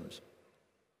systems.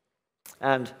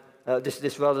 And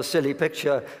this rather silly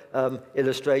picture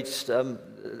illustrates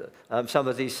some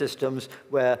of these systems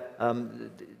where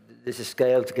this is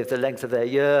scaled to give the length of their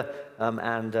year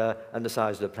and the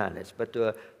size of the planets. But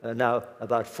there are now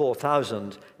about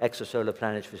 4,000 extrasolar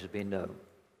planets which have been known.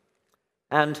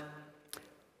 And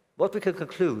what we can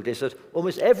conclude is that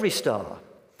almost every star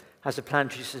has a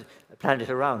planet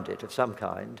around it of some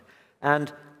kind,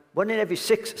 and 1 in every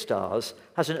 6 stars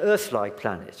has an Earth-like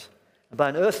planet. And by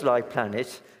an Earth-like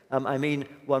planet, I mean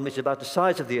one which is about the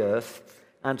size of the Earth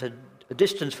and a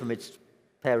distance from its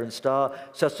parent star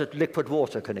such that liquid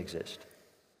water can exist.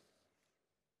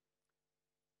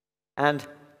 And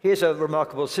here's a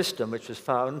remarkable system which was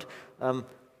found.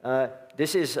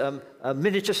 This is a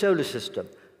miniature solar system.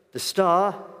 The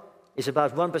star is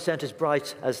about 1% as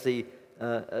bright as the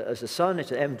Sun.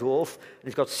 It's an M dwarf, and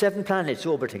it's got 7 planets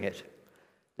orbiting it.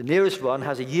 The nearest one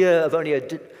has a year of only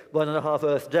 1.5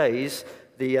 Earth days.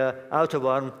 The outer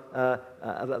one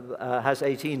has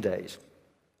 18 days.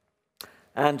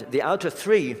 And the outer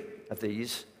 3 of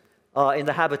these are in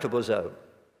the habitable zone,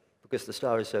 because the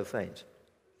star is so faint.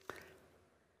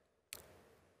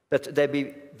 But they'd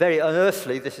be very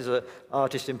unearthly. This is an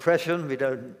artist's impression. We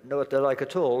don't know what they're like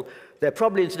at all. They're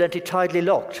probably, incidentally, tidally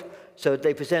locked, so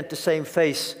they present the same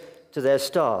face to their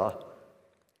star.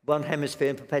 One hemisphere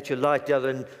in perpetual light, the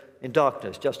other in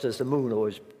darkness, just as the moon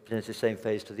always presents the same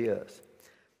face to the Earth.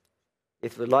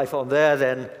 If there were life on there,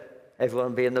 then everyone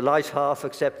would be in the light half,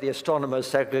 except the astronomers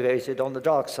segregated on the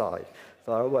dark side,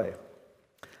 far away.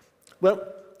 Well,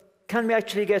 can we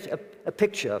actually get a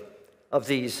picture of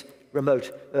these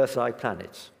remote Earth-like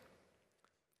planets?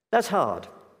 That's hard.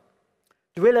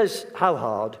 To realize how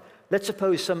hard, let's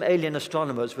suppose some alien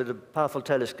astronomers with a powerful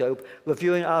telescope were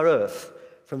viewing our Earth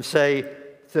from, say,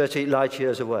 30 light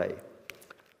years away,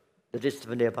 the distance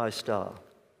of a nearby star.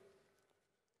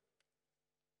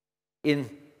 In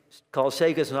Carl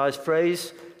Sagan's and I's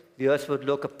phrase, the Earth would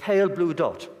look a pale blue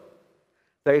dot,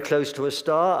 very close to a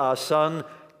star, our Sun,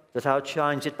 that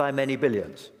outshines it by many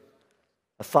billions.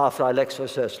 A Firefly Lexus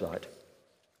searchlight.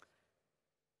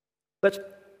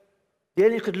 But the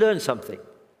aliens could learn something.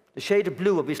 The shade of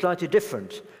blue would be slightly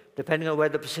different, depending on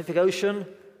whether the Pacific Ocean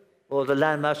or the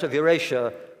landmass of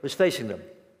Eurasia was facing them.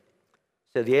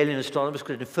 So the alien astronomers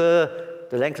could infer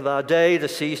the length of our day, the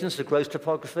seasons, the gross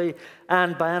topography,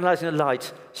 and by analyzing the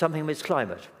light, something of its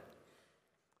climate.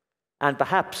 And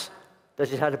perhaps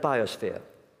that it had a biosphere.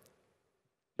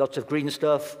 Lots of green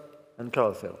stuff and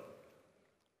chlorophyll.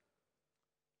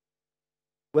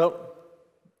 Well,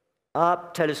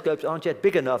 our telescopes aren't yet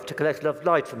big enough to collect enough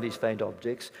light from these faint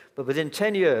objects, but within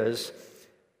 10 years,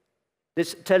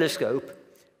 this telescope,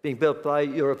 being built by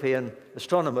European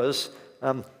astronomers,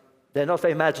 they're not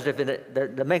very imaginative in it. The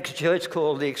nomenclature, it's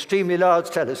called the Extremely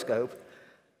Large Telescope,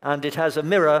 and it has a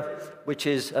mirror which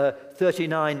is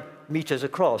 39 meters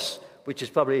across, which is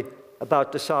probably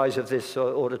about the size of this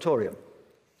auditorium.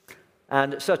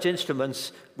 And such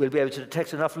instruments will be able to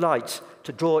detect enough light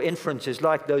to draw inferences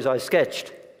like those I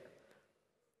sketched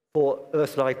for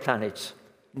Earth-like planets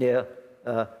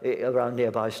around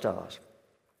nearby stars.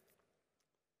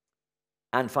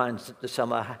 And find that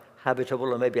some are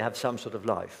habitable or maybe have some sort of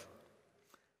life.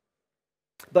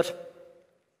 But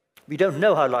we don't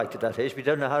know how likely that is. We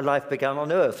don't know how life began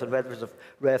on Earth and whether it's a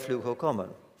rare fluke or common.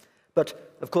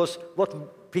 But, of course,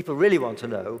 what people really want to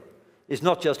know is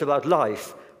not just about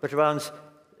life, but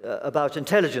about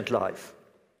intelligent life.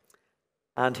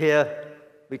 And here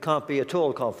we can't be at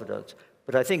all confident.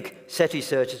 But I think SETI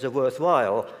searches are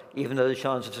worthwhile, even though the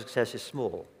chance of success is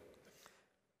small.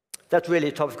 That's really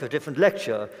a topic of a different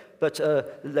lecture, but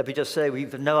let me just say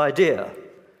we've no idea.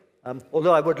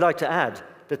 Although I would like to add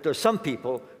that there are some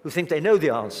people who think they know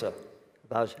the answer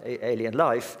about alien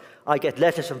life. I get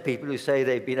letters from people who say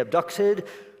they've been abducted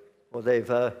or they've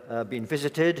been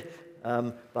visited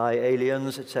by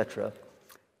aliens, etc.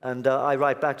 And I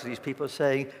write back to these people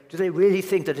saying, do they really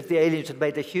think that if the aliens had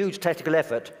made a huge technical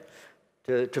effort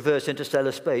to traverse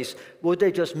interstellar space, would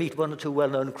they just meet 1 or 2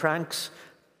 well-known cranks,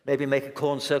 maybe make a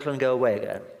corn circle and go away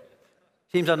again?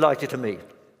 Seems unlikely to me.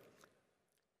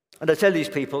 And I tell these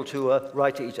people to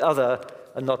write to each other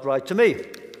and not write to me.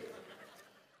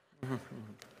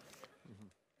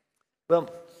 Well,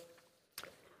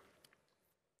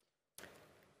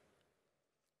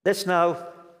 let's now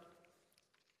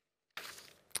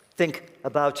think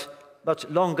about much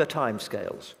longer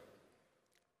timescales.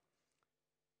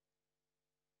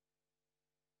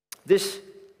 This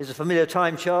is a familiar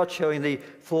time chart showing the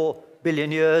 4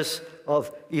 billion years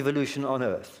of evolution on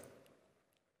Earth.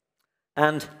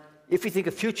 And if we think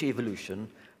of future evolution,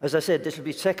 As I said, this will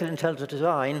be second intelligent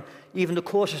design. Even the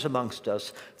cautious amongst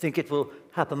us think it will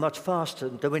happen much faster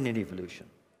than Darwinian evolution.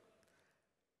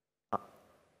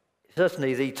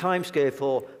 Certainly, the timescale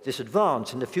for this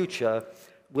advance in the future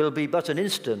will be but an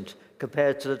instant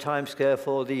compared to the timescale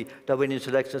for the Darwinian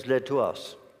selection that's led to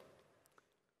us.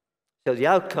 So the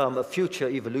outcome of future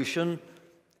evolution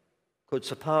could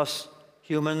surpass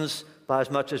humans by as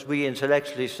much as we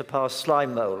intellectually surpass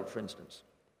slime mold, for instance.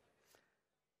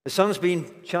 The sun's been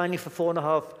shining for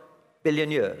 4.5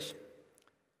 billion years.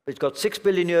 It's got 6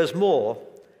 billion years more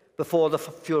before the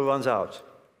fuel runs out.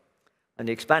 And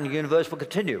the expanding universe will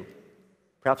continue,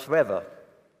 perhaps forever.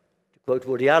 To quote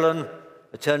Woody Allen,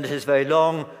 eternity is very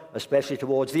long, especially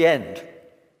towards the end.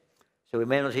 So we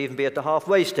may not even be at the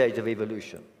halfway stage of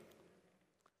evolution.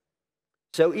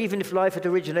 So even if life had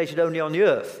originated only on the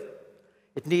Earth,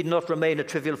 it need not remain a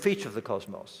trivial feature of the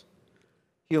cosmos.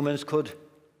 Humans could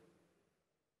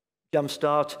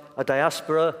jumpstart a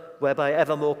diaspora whereby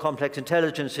ever more complex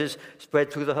intelligences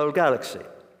spread through the whole galaxy.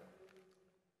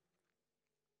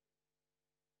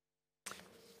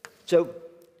 So,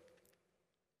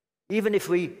 even if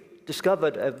we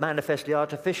discovered a manifestly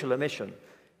artificial emission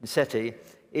in SETI,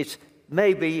 it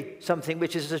may be something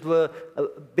which is, as it were, a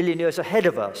billion years ahead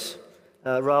of us,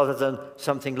 rather than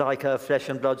something like a flesh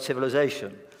and blood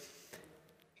civilization.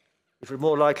 It would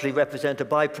more likely represent a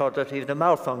byproduct, even a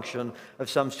malfunction, of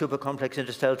some super complex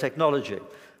interstellar technology,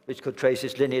 which could trace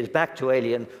its lineage back to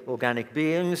alien organic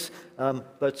beings,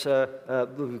 but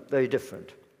would be very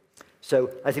different.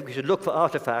 So I think we should look for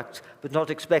artifacts, but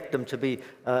not expect them to be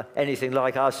anything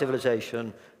like our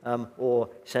civilization or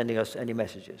sending us any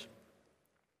messages.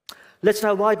 Let's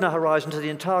now widen our horizon to the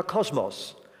entire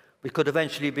cosmos. We could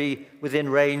eventually be within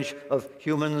range of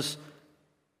humans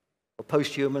or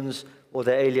post-humans or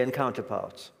their alien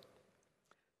counterparts.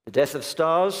 The death of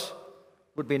stars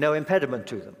would be no impediment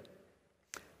to them,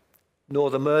 nor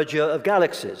the merger of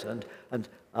galaxies. And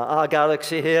our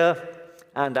galaxy here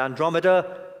and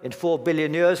Andromeda in 4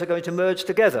 billion years are going to merge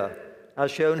together,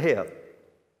 as shown here.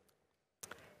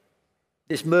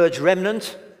 This merged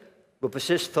remnant will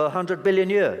persist for 100 billion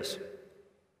years.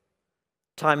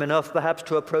 Time enough, perhaps,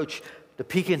 to approach the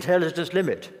peak intelligence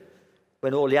limit,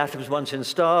 when all the atoms once in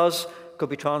stars could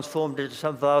be transformed into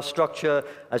some vast structure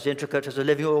as intricate as a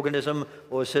living organism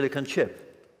or a silicon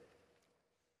chip.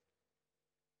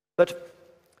 But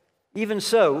even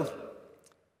so,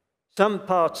 some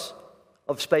parts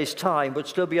of space-time would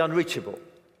still be unreachable.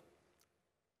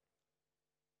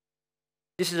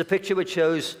 This is a picture which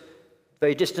shows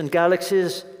very distant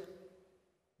galaxies,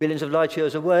 billions of light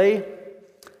years away,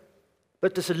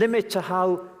 but there's a limit to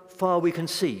how far we can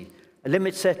see, a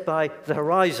limit set by the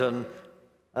horizon,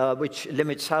 which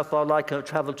limits how far light can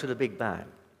travel to the Big Bang.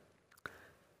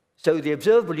 So the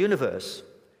observable universe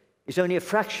is only a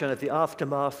fraction of the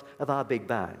aftermath of our Big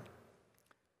Bang.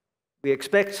 We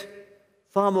expect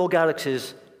far more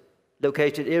galaxies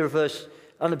located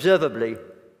unobservably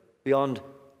beyond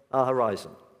our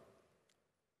horizon.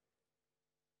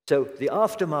 So the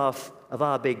aftermath of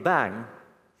our Big Bang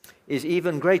is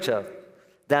even greater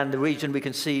than the region we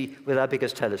can see with our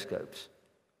biggest telescopes.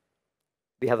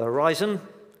 We have a horizon,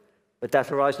 but that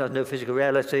horizon has no physical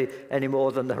reality any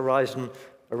more than the horizon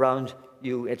around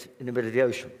you in the middle of the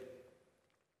ocean.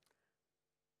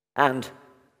 And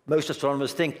most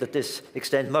astronomers think that this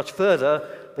extends much further,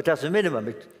 but that's a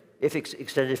minimum. If it's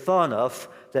extended far enough,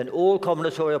 then all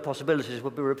combinatorial possibilities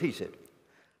will be repeated.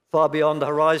 Far beyond the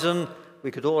horizon,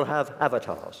 we could all have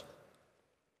avatars.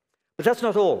 But that's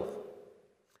not all.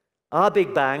 Our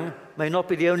Big Bang may not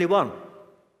be the only one.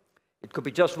 It could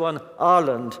be just one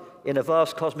island in a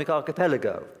vast cosmic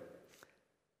archipelago.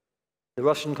 The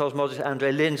Russian cosmologist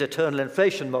Andrei Lin's eternal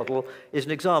inflation model is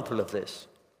an example of this.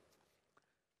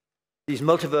 These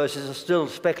multiverses are still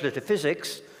speculative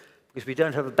physics because we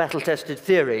don't have a battle-tested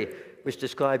theory which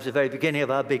describes the very beginning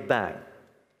of our Big Bang.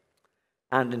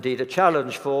 And indeed, a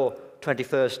challenge for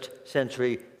 21st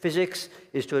century physics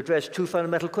is to address two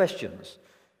fundamental questions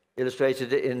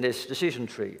illustrated in this decision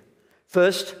tree.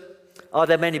 First, are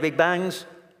there many Big Bangs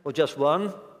or just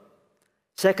one?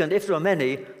 Second, if there are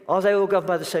many, are they all governed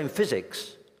by the same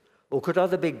physics? Or could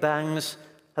other Big Bangs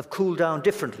have cooled down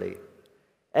differently,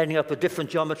 ending up with different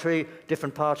geometry,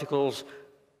 different particles,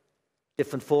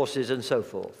 different forces, and so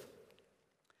forth?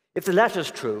 If the latter is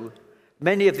true,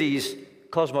 many of these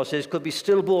cosmoses could be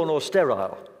stillborn or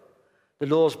sterile. The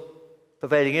laws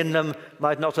prevailing in them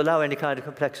might not allow any kind of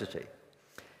complexity.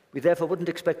 We therefore wouldn't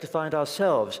expect to find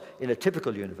ourselves in a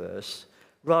typical universe.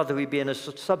 Rather, we'd be in a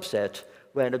subset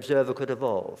where an observer could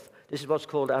evolve. This is what's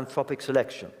called anthropic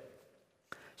selection.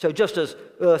 So just as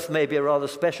Earth may be a rather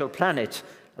special planet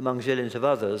among zillions of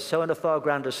others, so on a far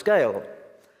grander scale,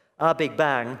 our Big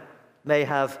Bang may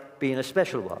have been a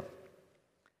special one.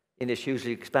 In its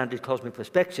hugely expanded cosmic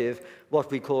perspective, what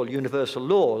we call universal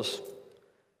laws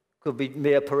could be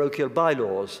mere parochial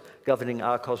bylaws governing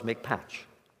our cosmic patch.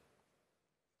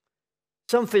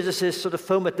 Some physicists sort of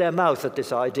foam at their mouth at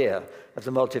this idea of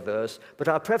the multiverse, but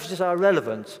our prefaces are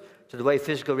relevant to the way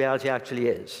physical reality actually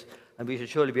is, and we should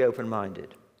surely be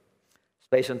open-minded.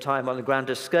 Space and time on a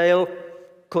grander scale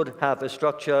could have a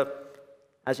structure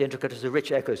as intricate as a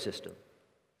rich ecosystem.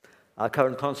 Our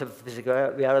current concept of physical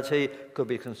reality could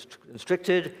be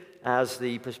constricted as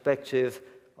the perspective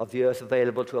of the Earth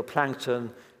available to a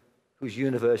plankton whose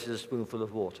universe is a spoonful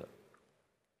of water.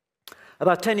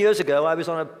 About 10 years ago, I was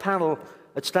on a panel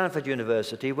at Stanford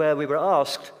University where we were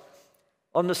asked,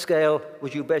 on the scale,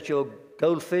 would you bet your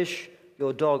goldfish,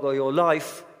 your dog, or your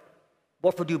life,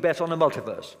 what would you bet on the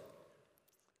multiverse?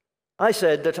 I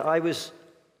said that I was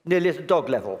nearly at the dog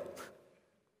level.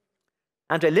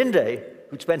 Andre Linde,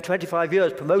 who'd spent 25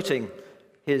 years promoting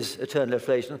his eternal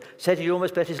inflation, said he'd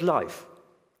almost bet his life.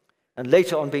 And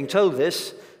later on being told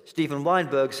this, Steven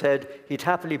Weinberg said he'd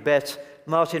happily bet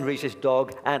Martin Rees'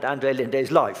 dog and Andre Linde's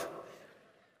life.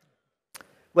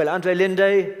 Well, Andre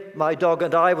Linde, my dog,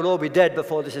 and I will all be dead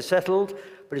before this is settled,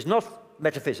 but it's not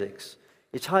metaphysics.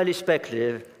 It's highly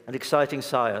speculative and exciting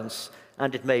science,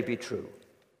 and it may be true.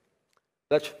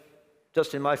 But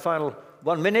just in my final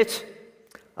 1 minute,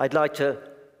 I'd like to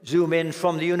zoom in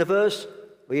from the universe,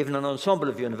 or even an ensemble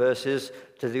of universes,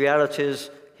 to the realities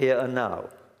here and now.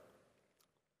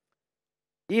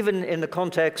 Even in the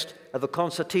context of a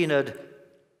concertinaed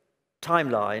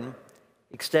timeline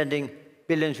extending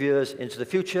billions of years into the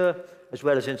future as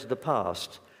well as into the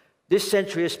past, this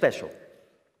century is special.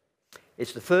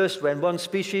 It's the first when one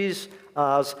species,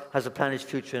 ours, has the planet's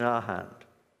future in our hand.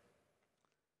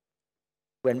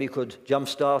 When we could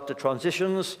jumpstart the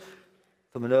transitions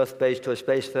from an Earth-based to a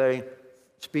spacefaring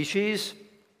species,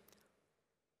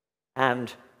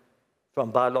 and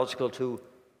from biological to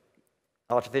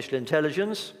artificial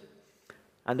intelligence,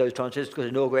 and those transitions could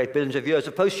inaugurate billions of years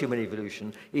of post-human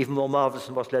evolution, even more marvelous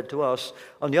than what's led to us.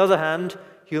 On the other hand,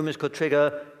 humans could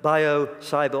trigger bio,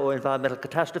 cyber, or environmental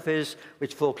catastrophes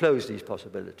which foreclose these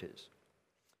possibilities.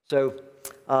 So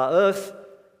our Earth,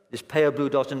 this pale blue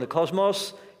dot in the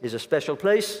cosmos, is a special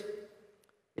place.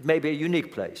 It may be a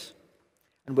unique place,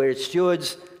 and we're its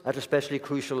stewards at a especially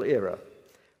crucial era.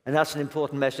 And that's an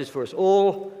important message for us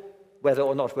all, whether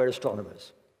or not we're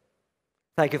astronomers.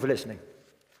 Thank you for listening.